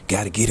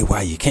 Got to get it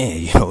while you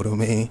can, you know what I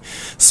mean?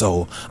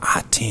 So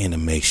I tend to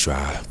make sure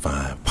I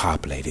find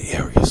populated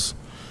areas.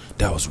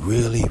 That was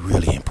really,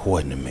 really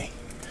important to me,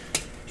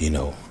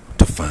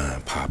 to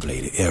find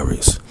populated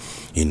areas.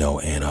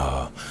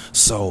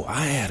 So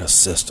I had a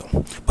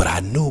system, but I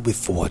knew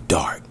before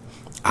dark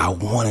I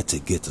wanted to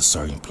get to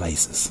certain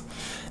places,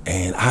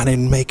 and I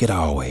didn't make it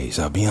always.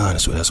 I'll be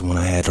honest with you. That's when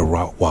I had to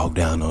walk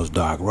down those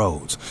dark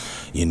roads,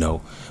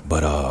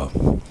 But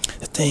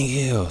the thing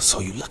is, so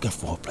you're looking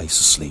for a place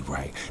to sleep,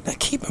 right? Now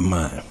keep in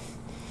mind,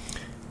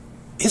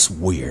 it's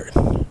weird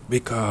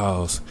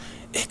because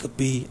it could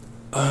be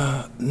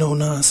no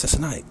nonsense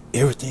night.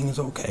 Everything is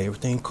okay,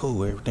 everything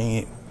cool,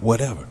 everything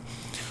whatever.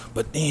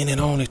 But then it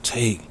only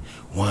take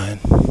one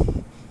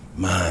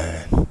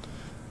mind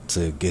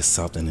to get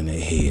something in their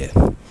head.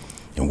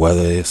 And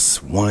whether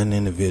it's one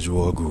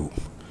individual or group,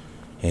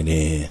 and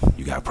then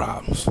you got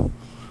problems, and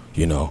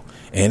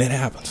it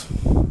happens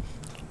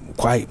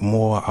quite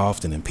more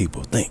often than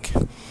people think.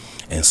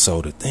 And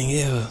so the thing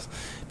is,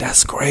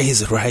 that's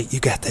crazy, right? You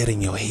got that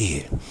in your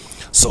head.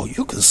 So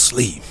you can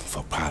sleep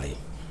for probably,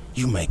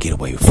 you may get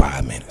away with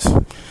 5 minutes.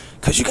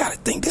 Because you got to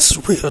think, this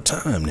is real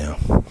time now.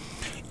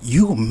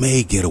 You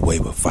may get away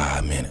with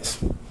 5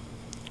 minutes.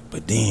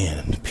 But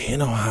then,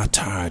 depending on how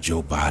tired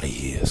your body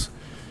is,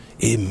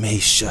 it may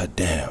shut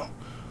down.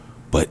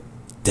 But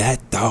that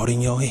thought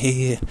in your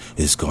head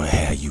is going to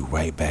have you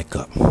right back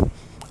up.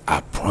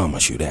 I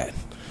promise you that.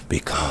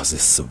 Because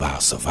it's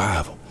about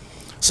survival.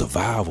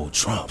 Survival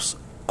trumps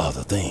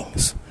other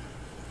things.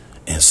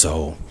 And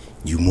so,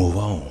 you move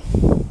on.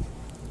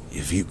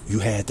 If you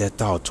had that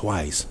thought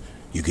twice,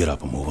 you get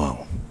up and move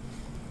on.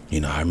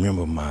 I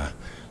remember my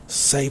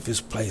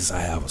safest place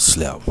I ever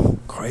slept,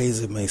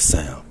 crazy it may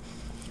sound,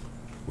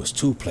 was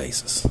 2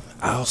 places.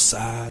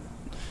 Outside,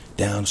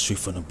 down the street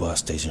from the bus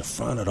station, in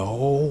front of the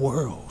whole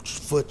world.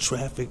 Foot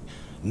traffic,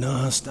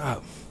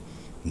 non-stop.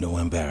 No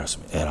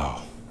embarrassment at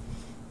all.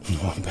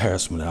 No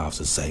embarrassment at all. It's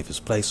the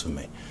safest place for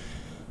me.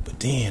 But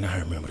then I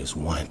remember this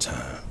one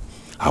time,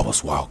 I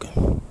was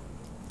walking.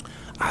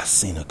 I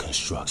seen a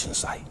construction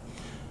site.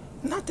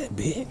 Not that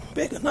big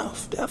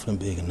enough,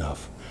 definitely big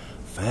enough.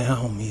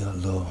 Found me a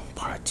little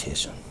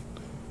partition.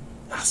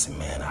 I said,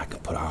 man, I can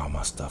put all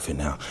my stuff in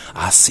now.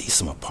 I see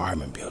some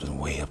apartment buildings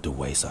way up the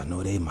way, so I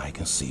know they might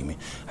can see me.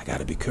 I got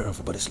to be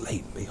careful, but it's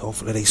late.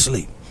 Hopefully they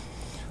sleep.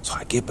 So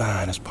I get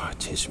behind this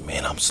partition.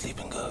 Man, I'm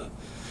sleeping good.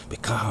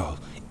 Because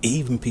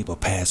even people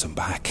passing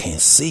by can't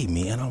see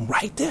me, and I'm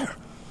right there.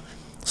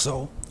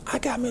 So I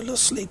got me a little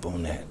sleep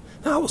on that.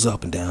 Now, I was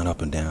up and down.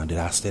 Did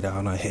I stay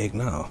down? Heck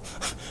no.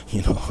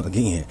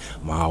 Again,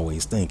 I'm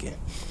always thinking.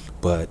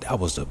 But that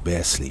was the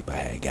best sleep I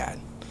had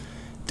gotten.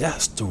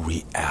 That's the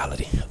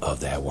reality of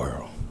that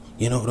world.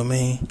 You know what I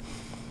mean?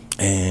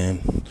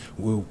 And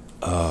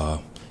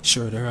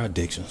sure, there are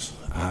addictions.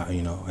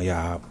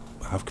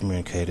 I've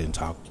communicated and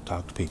talked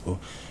to people,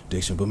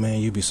 addiction. But man,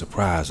 you'd be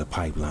surprised the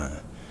pipeline.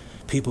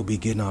 People be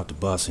getting off the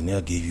bus and they'll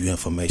give you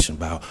information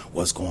about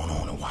what's going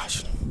on in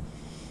Washington.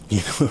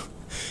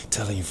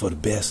 Telling you for the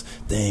best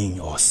thing,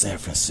 or San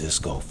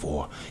Francisco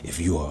for if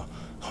you're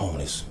a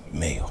homeless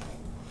male.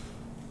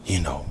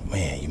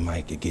 Man, you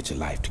might get your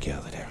life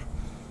together there.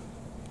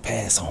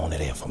 Pass on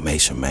that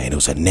information, man. It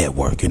was a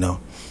network,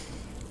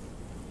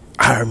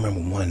 I remember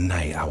one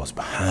night I was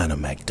behind a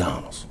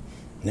McDonald's.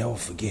 Never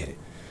forget it.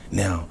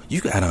 Now,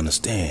 you got to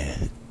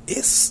understand,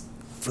 it's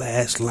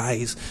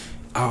flashlights,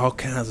 all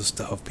kinds of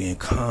stuff being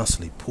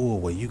constantly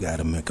pulled where you got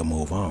to make a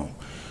move on.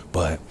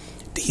 But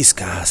these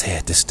guys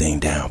had this thing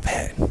down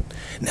pat.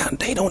 Now,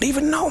 they don't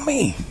even know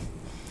me.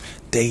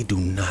 They do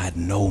not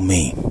know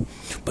me.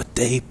 But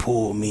they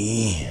pulled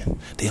me in.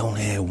 They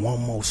only had one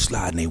more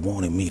slot and they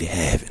wanted me to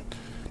have it.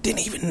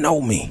 Didn't even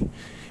know me.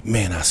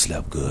 Man, I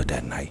slept good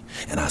that night.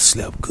 And I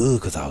slept good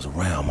because I was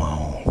around my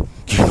own.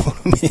 You know what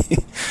I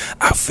mean?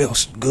 I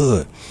felt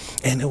good.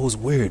 And it was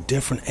weird.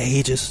 Different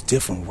ages,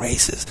 different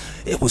races.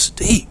 It was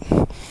deep.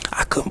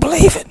 I couldn't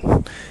believe it.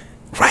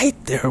 Right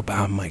there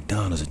by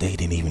McDonald's, they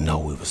didn't even know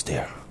we was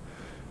there.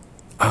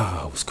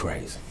 It was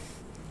crazy.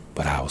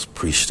 But I was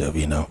appreciative,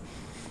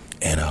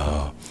 And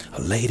a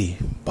lady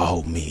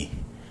bought me,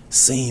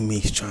 seen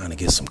me trying to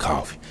get some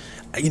coffee.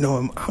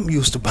 I'm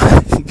used to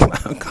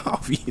buying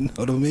coffee, you know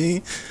what I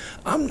mean?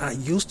 I'm not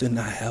used to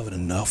not having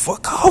enough for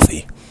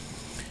coffee.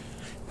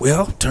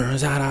 Well,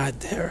 turns out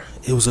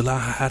it was a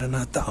lot higher than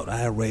I thought. I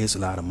had raised a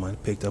lot of money,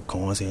 picked up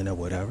coins here and there,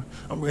 whatever.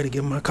 I'm ready to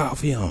get my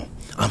coffee on.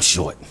 I'm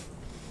short.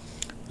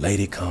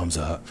 Lady comes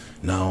up,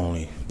 not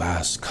only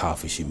buys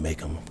coffee, she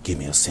give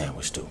me a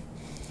sandwich too.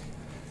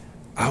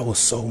 I was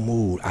so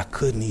moved, I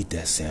couldn't eat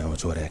that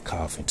sandwich or that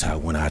coffee until I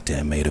went out there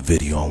and made a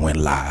video and went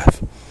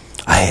live.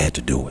 I had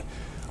to do it.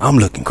 I'm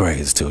looking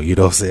crazy too, you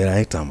know what I'm saying? I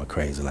ain't talking about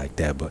crazy like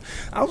that, but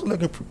I was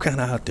looking kind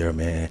of out there,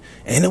 man,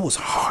 and it was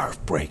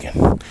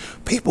heartbreaking.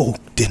 People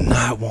did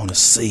not want to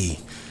see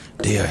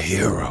their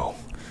hero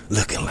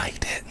looking like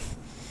that.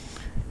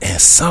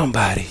 And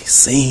somebody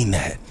seen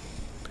that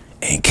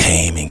and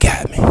came and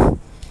got me.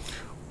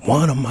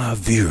 One of my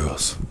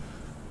viewers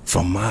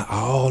from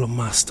all of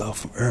my stuff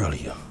from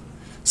earlier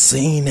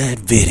seen that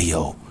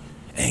video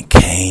and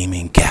came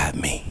and got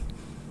me.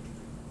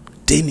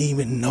 Didn't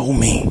even know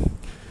me.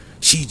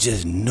 She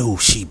just knew,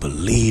 she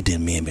believed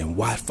in me and been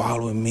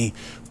following me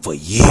for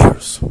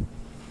years.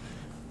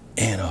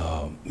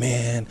 And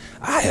man,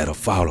 I had a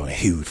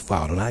huge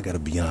following. I gotta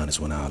be honest,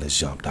 when all this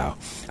jumped out,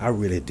 I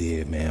really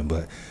did, man.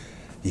 But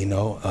they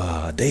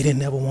didn't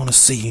never want to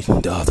see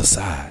the other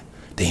side.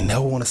 They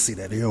never want to see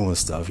that heroin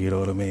stuff, you know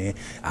what I mean?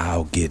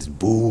 I'll get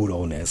booed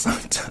on that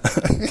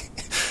sometimes.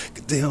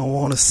 They don't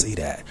want to see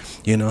that,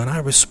 and I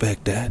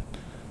respect that.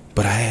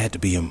 But I had to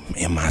be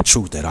in my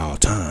truth at all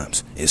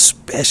times,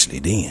 especially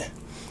then.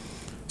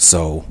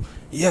 So,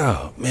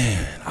 yeah,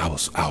 man, I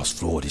was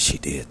floored that she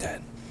did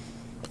that.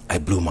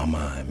 It blew my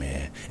mind,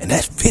 man. And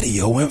that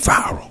video went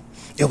viral.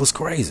 It was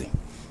crazy.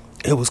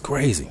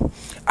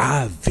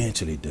 I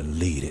eventually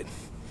deleted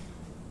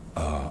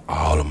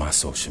all of my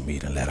social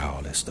media and let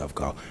all that stuff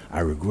go.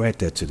 I regret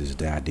that to this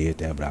day. I did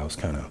that, but I was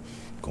kind of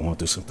going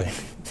through some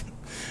things.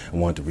 I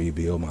wanted to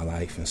rebuild my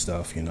life and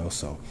stuff,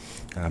 so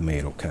I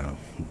made a kind of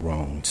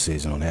wrong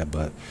decision on that,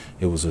 but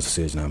it was a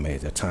decision I made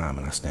at the time,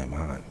 and I stand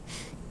behind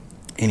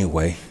it.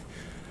 Anyway,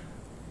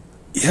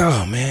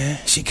 yeah, man,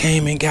 she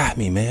came and got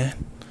me, man.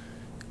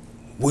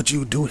 Would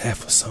you do that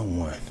for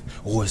someone?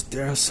 Or is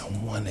there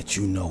someone that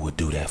would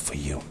do that for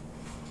you?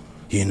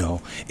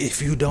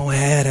 If you don't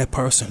have that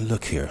person,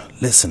 look here,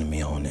 listen to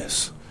me on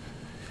this.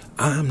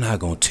 I'm not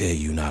going to tell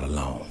you not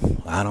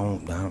alone.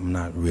 I'm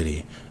not going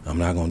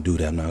to do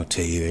that. I'm not going to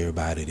tell you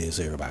everybody this,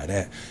 everybody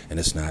that. And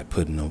it's not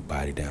putting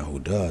nobody down who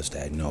does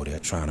that. No, they're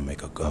trying to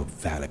make a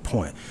valid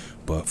point.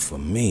 But for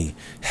me,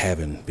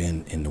 having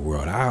been in the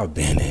world I've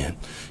been in,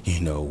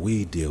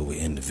 we deal with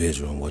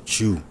individual and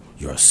what you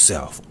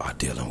yourself are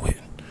dealing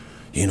with.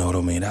 You know what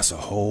I mean? That's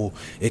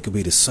it could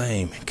be the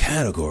same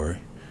category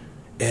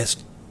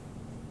as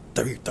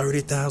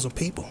 30,000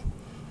 people.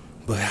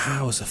 But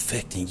how it's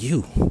affecting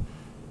you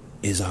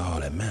is all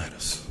that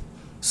matters.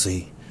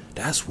 See,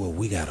 that's what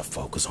we got to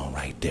focus on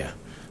right there.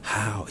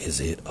 How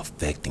is it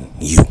affecting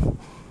you?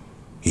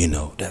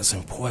 That's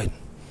important.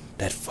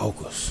 That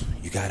focus.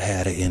 You got to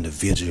have that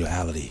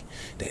individuality,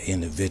 that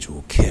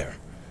individual care.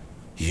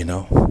 Being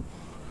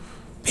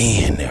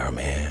there,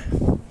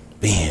 man.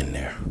 Being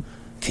there.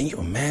 Can you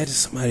imagine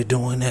somebody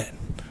doing that?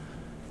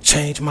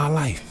 Changed my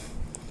life.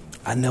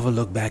 I never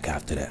looked back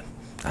after that.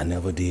 I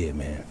never did,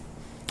 man.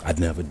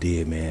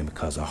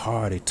 Because of how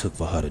hard it took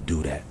for her to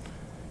do that.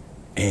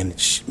 And,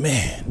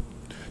 man,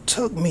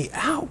 took me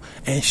out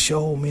and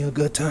showed me a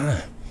good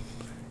time.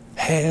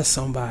 Had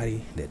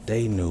somebody that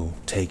they knew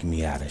take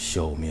me out and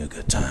show me a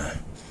good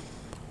time.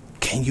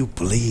 Can you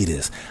believe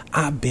this?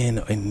 I've been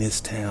in this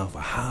town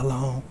for how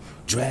long?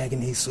 Dragging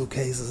these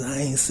suitcases. I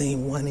ain't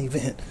seen one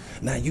event.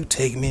 Now you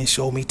take me and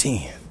show me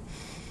 10.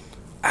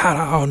 Out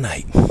all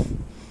night.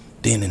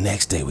 Then the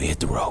next day we hit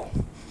the road.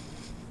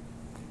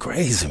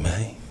 Crazy,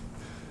 man.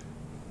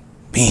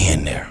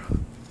 Being there.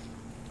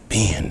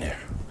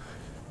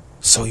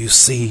 So you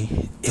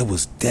see,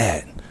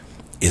 that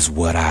is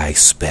what I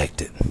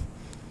expected.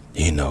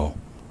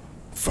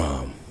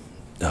 From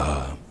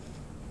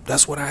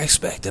that's what I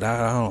expected.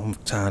 I'm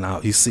trying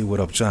out. You see what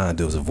I'm trying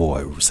to do is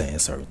avoid saying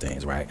certain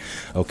things, right?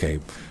 Okay,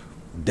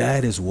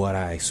 that is what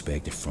I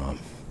expected from,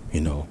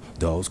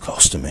 those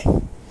close to me.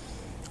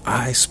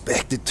 I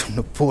expected them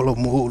to pull a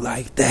move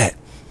like that.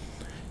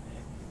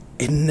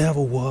 It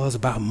never was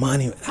about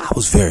money. I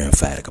was very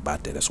emphatic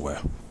about that as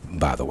well,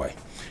 by the way.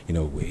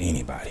 With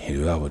anybody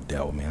who ever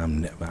dealt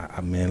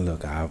with me,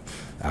 look, I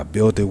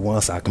built it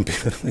once, I can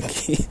build it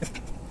again.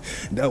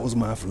 That was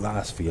my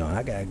philosophy on.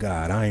 I got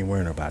God. I ain't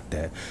worrying about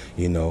that.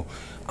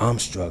 I'm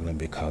struggling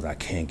because I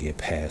can't get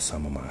past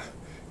some of my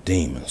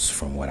demons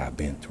from what I've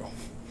been through.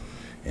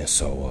 And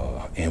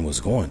so, and was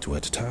going through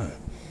at the time.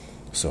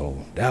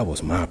 So that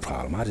was my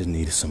problem. I just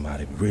needed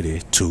somebody really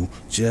to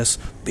just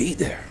be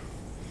there.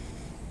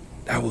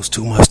 That was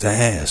too much to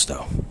ask,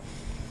 though.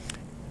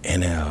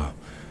 And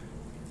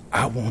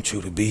I want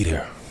you to be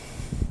there.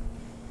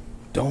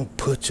 Don't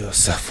put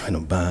yourself in a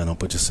bind. Don't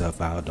put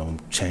yourself out.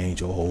 Don't change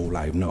your whole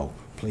life. No,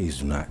 please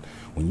do not.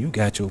 When you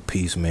got your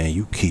peace, man,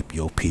 you keep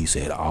your peace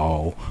at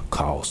all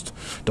costs.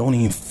 Don't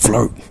even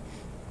flirt.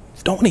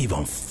 Don't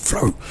even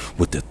flirt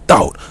with the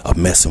thought of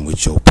messing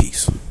with your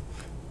peace.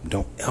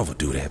 Don't ever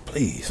do that,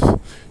 please.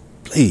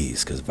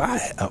 Please, because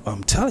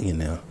I'm telling you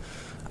now,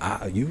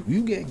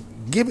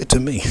 Give it to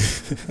me.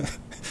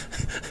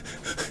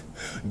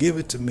 Give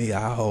it to me.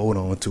 I'll hold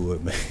on to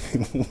it,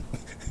 man.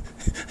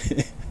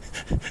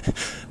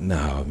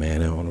 Nah,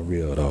 man, on the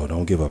real though,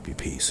 don't give up your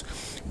peace.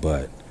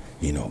 But,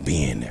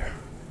 being there.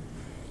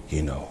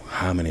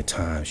 How many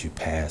times you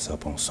pass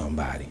up on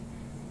somebody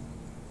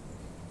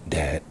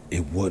that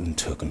it wouldn't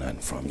took nothing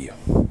from you,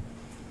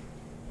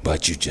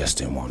 but you just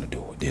didn't want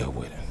to deal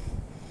with it.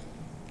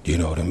 You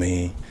know what I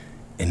mean?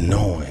 And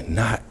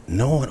not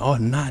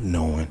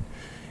knowing,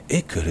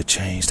 it could have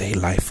changed their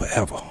life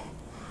forever.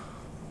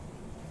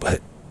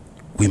 But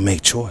we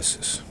make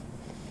choices.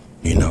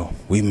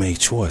 We make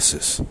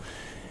choices.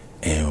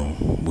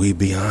 And we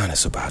be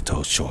honest about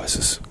those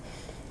choices.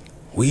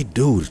 We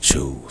do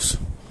choose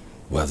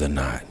whether or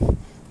not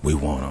we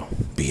want to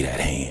be that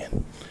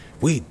hand.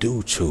 We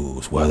do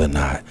choose whether or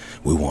not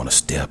we want to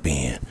step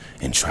in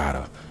and try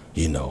to,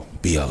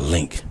 be a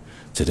link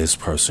to this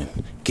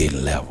person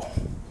getting level.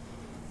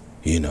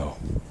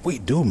 We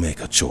do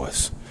make a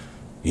choice,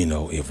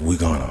 if we're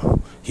gonna,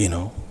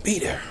 be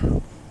there.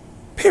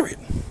 Period.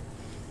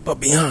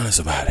 But be honest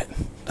about it.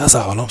 That's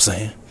all I'm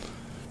saying.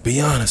 Be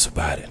honest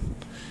about it.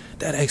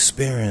 That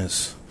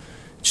experience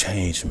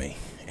changed me.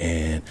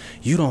 And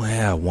you don't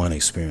have one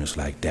experience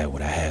like that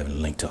without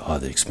having linked to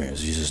other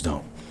experiences. You just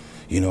don't.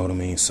 You know what I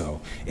mean?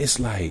 So it's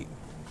like,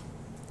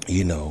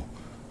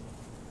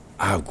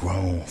 I've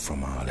grown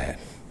from all that.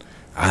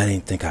 I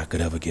didn't think I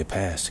could ever get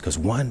past it. Because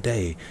one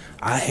day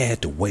I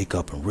had to wake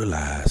up and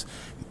realize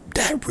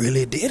that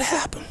really did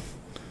happen.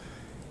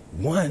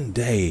 One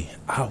day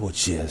I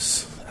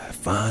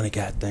finally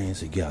got things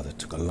together. It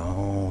took a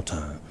long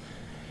time.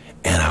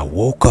 And I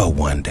woke up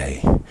one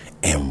day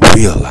and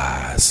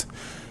realized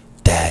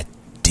that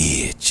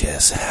did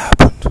just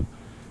happen.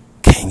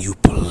 Can you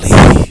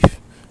believe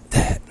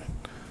that?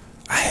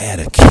 I had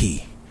a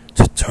key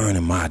to turn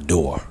in my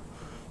door.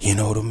 You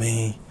know what I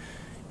mean?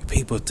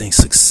 People think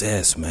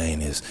success,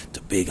 man, is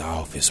the big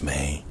office,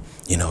 man.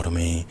 You know what I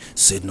mean?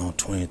 Sitting on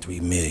 23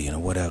 million or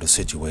whatever the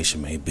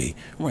situation may be.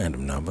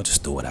 Random number,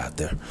 just throw it out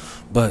there.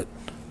 But,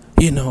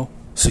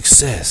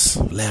 success,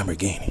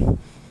 Lamborghini.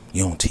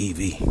 You on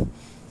TV.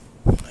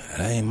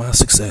 That ain't my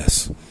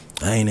success.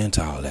 I ain't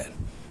into all that.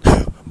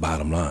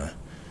 Bottom line.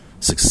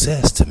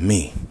 Success to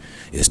me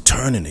is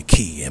turning the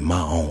key in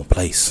my own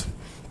place.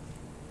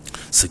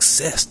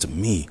 Success to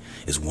me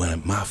is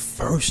when my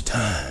first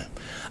time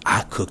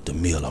I cooked a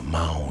meal of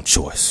my own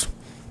choice.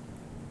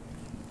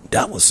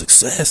 That was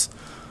success.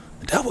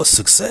 That was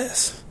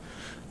success.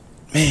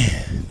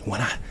 Man,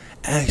 when I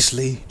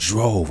actually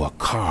drove a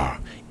car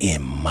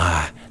in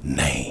my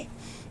name.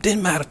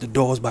 Didn't matter if the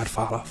door was about to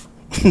fall off.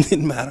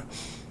 Didn't matter.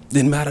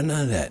 Didn't matter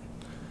none of that.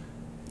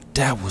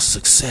 That was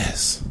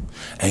success.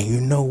 And you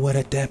know what,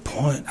 at that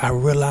point I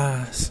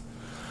realized?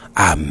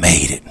 I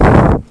made it.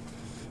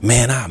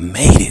 Man, I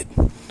made it.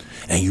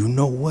 And you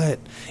know what?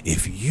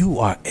 If you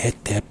are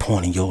at that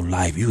point in your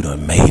life, you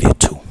done made it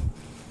too.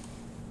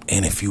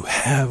 And if you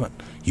haven't,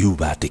 you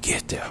about to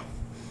get there.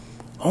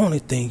 Only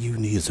thing you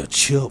need is a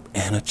chip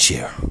and a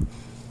chair.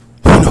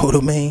 You know what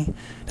I mean?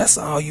 That's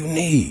all you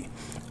need.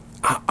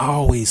 I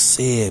always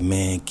said,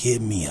 man,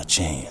 give me a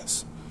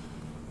chance.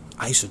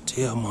 I used to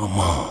tell my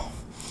mom,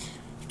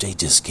 they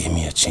just give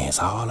me a chance.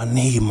 All I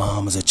need,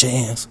 mom, is a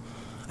chance.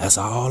 That's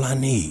all I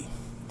need.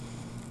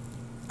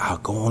 I'll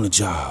go on the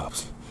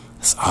jobs.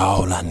 That's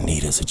all I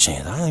need is a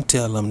chance. I ain't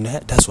tell them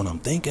that. That's what I'm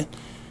thinking.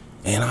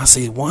 And I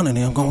see one of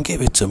them gonna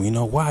give it to me. You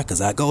know why? Because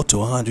I go to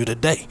 100 a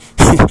day.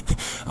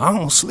 I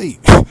don't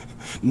sleep.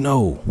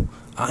 No,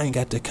 I ain't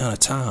got that kind of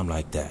time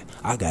like that.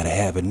 I gotta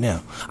have it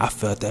now. I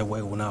felt that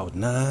way when I was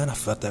 9. I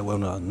felt that way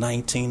when I was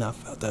 19. I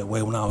felt that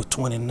way when I was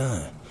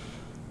 29.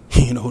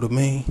 You know what I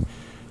mean?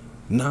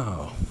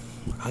 No,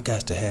 I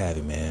got to have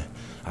it, man.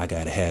 I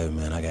gotta have it,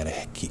 man. I gotta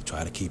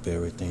try to keep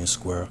everything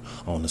square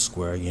on the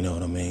square. You know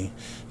what I mean?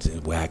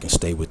 Where I can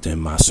stay within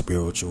my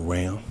spiritual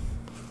realm.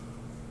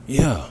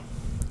 Yeah,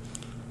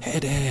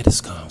 had to have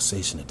this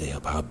conversation today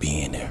about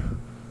being there.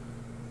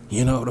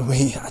 You know what I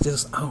mean? I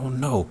don't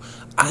know.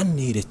 I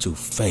needed to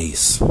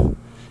face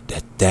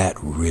that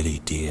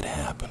really did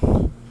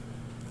happen.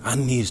 I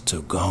needed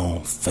to go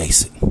and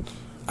face it.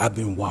 I've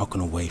been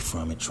walking away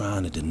from it,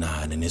 trying to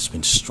deny it, and it's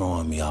been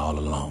destroying me all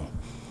along.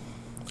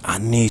 I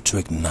need to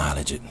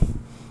acknowledge it.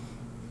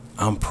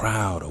 I'm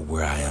proud of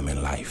where I am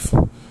in life.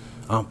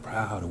 I'm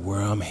proud of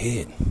where I'm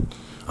heading.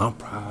 I'm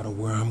proud of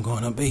where I'm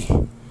going to be.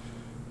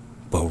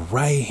 But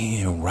right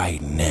here and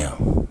right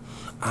now,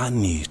 I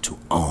need to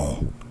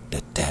own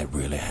that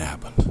really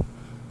happened.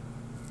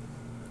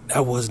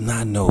 That was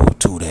not no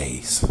 2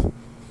 days.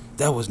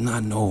 That was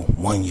not no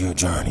 1 year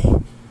journey.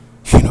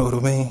 You know what I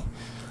mean?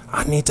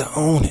 I need to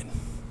own it.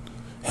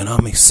 And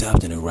I'm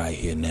accepting it right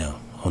here now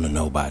on the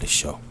Nobody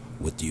Show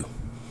with you.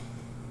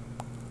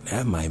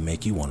 That might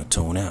make you want to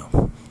tune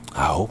out.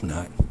 I hope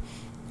not.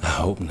 I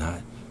hope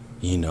not.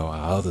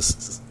 Our other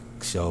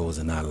shows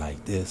are not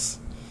like this.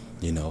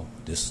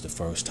 This is the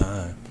first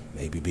time.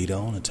 Maybe be the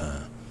only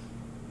time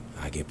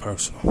I get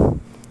personal.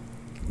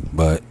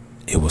 But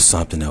it was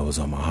something that was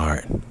on my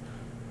heart.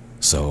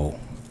 So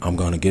I'm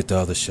going to get the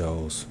other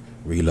shows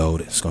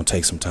reloaded. It's going to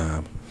take some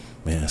time.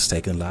 Man, it's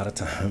taking a lot of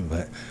time,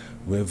 but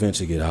we'll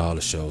eventually get all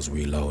the shows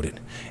reloaded.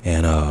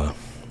 And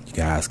you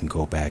guys can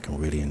go back and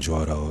really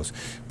enjoy those.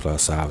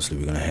 Plus, obviously,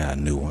 we're going to have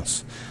new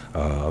ones.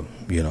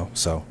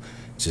 So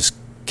just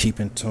keep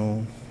in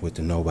tune with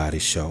the Nobody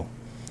Show.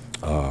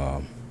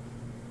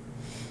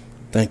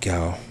 Thank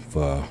y'all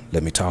for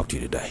letting me talk to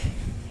you today.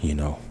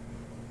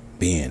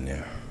 Being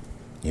there.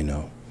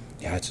 You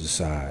have to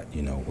decide,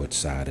 which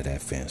side of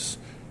that fence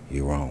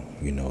you're on.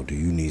 Do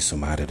you need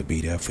somebody to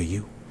be there for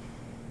you?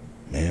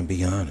 Man,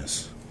 be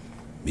honest.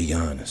 Be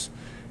honest.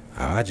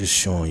 I just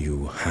showing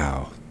you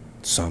how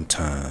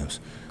sometimes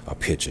a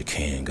picture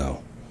can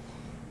go.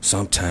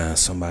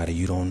 Sometimes somebody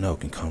you don't know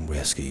can come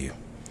rescue you.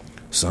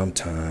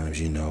 Sometimes,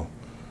 you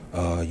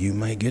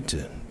might get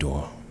the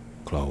door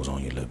closed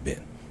on you a little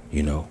bit,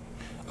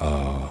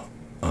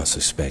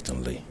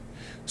 unsuspectingly.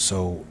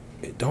 So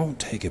don't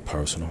take it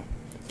personal.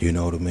 You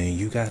know what I mean?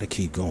 You got to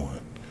keep going.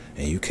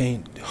 And you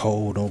can't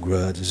hold no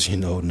grudges,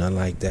 nothing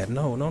like that.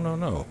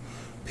 No.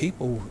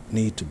 People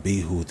need to be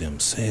who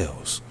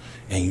themselves.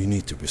 And you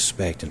need to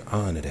respect and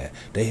honor that.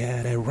 They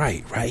have that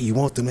right? You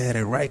want them to have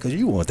that right because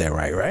you want that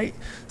right?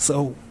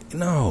 So,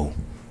 no.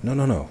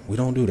 We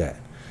don't do that.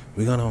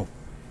 We're going to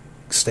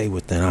stay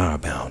within our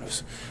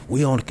boundaries.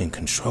 We only can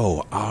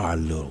control our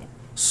little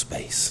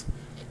space.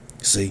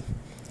 See,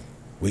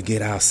 we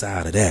get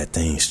outside of that,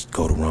 things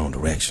go the wrong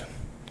direction.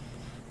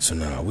 So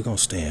now we're going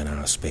to stay in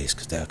our space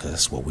because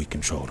that's what we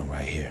controlling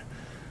right here.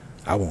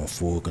 I want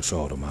full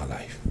control of my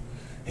life.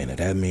 And if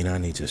that means I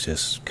need to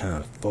just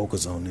kind of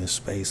focus on this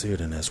space here,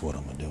 then that's what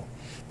I'm going to do.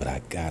 But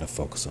I got to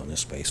focus on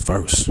this space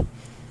first.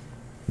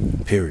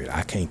 Period.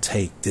 I can't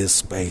take this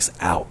space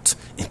out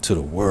into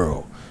the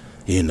world,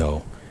 in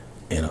an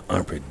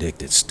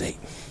unpredicted state.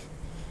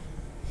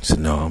 So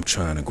no, I'm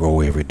trying to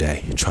grow every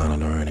day and trying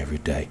to learn every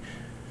day.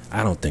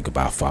 I don't think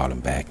about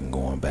falling back and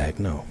going back.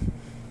 No,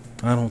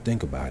 I don't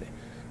think about it.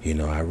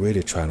 I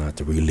really try not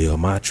to relive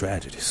my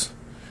tragedies.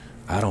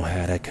 I don't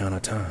have that kind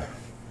of time.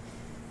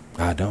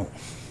 I don't.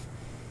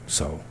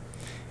 So,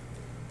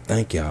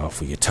 thank y'all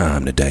for your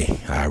time today.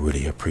 I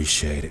really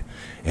appreciate it.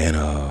 And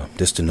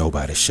this the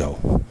Nobody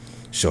Show.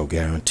 Show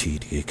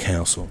guaranteed to get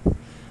canceled.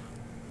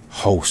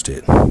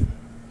 Hosted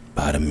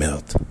by The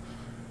Myth.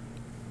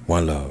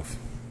 One love.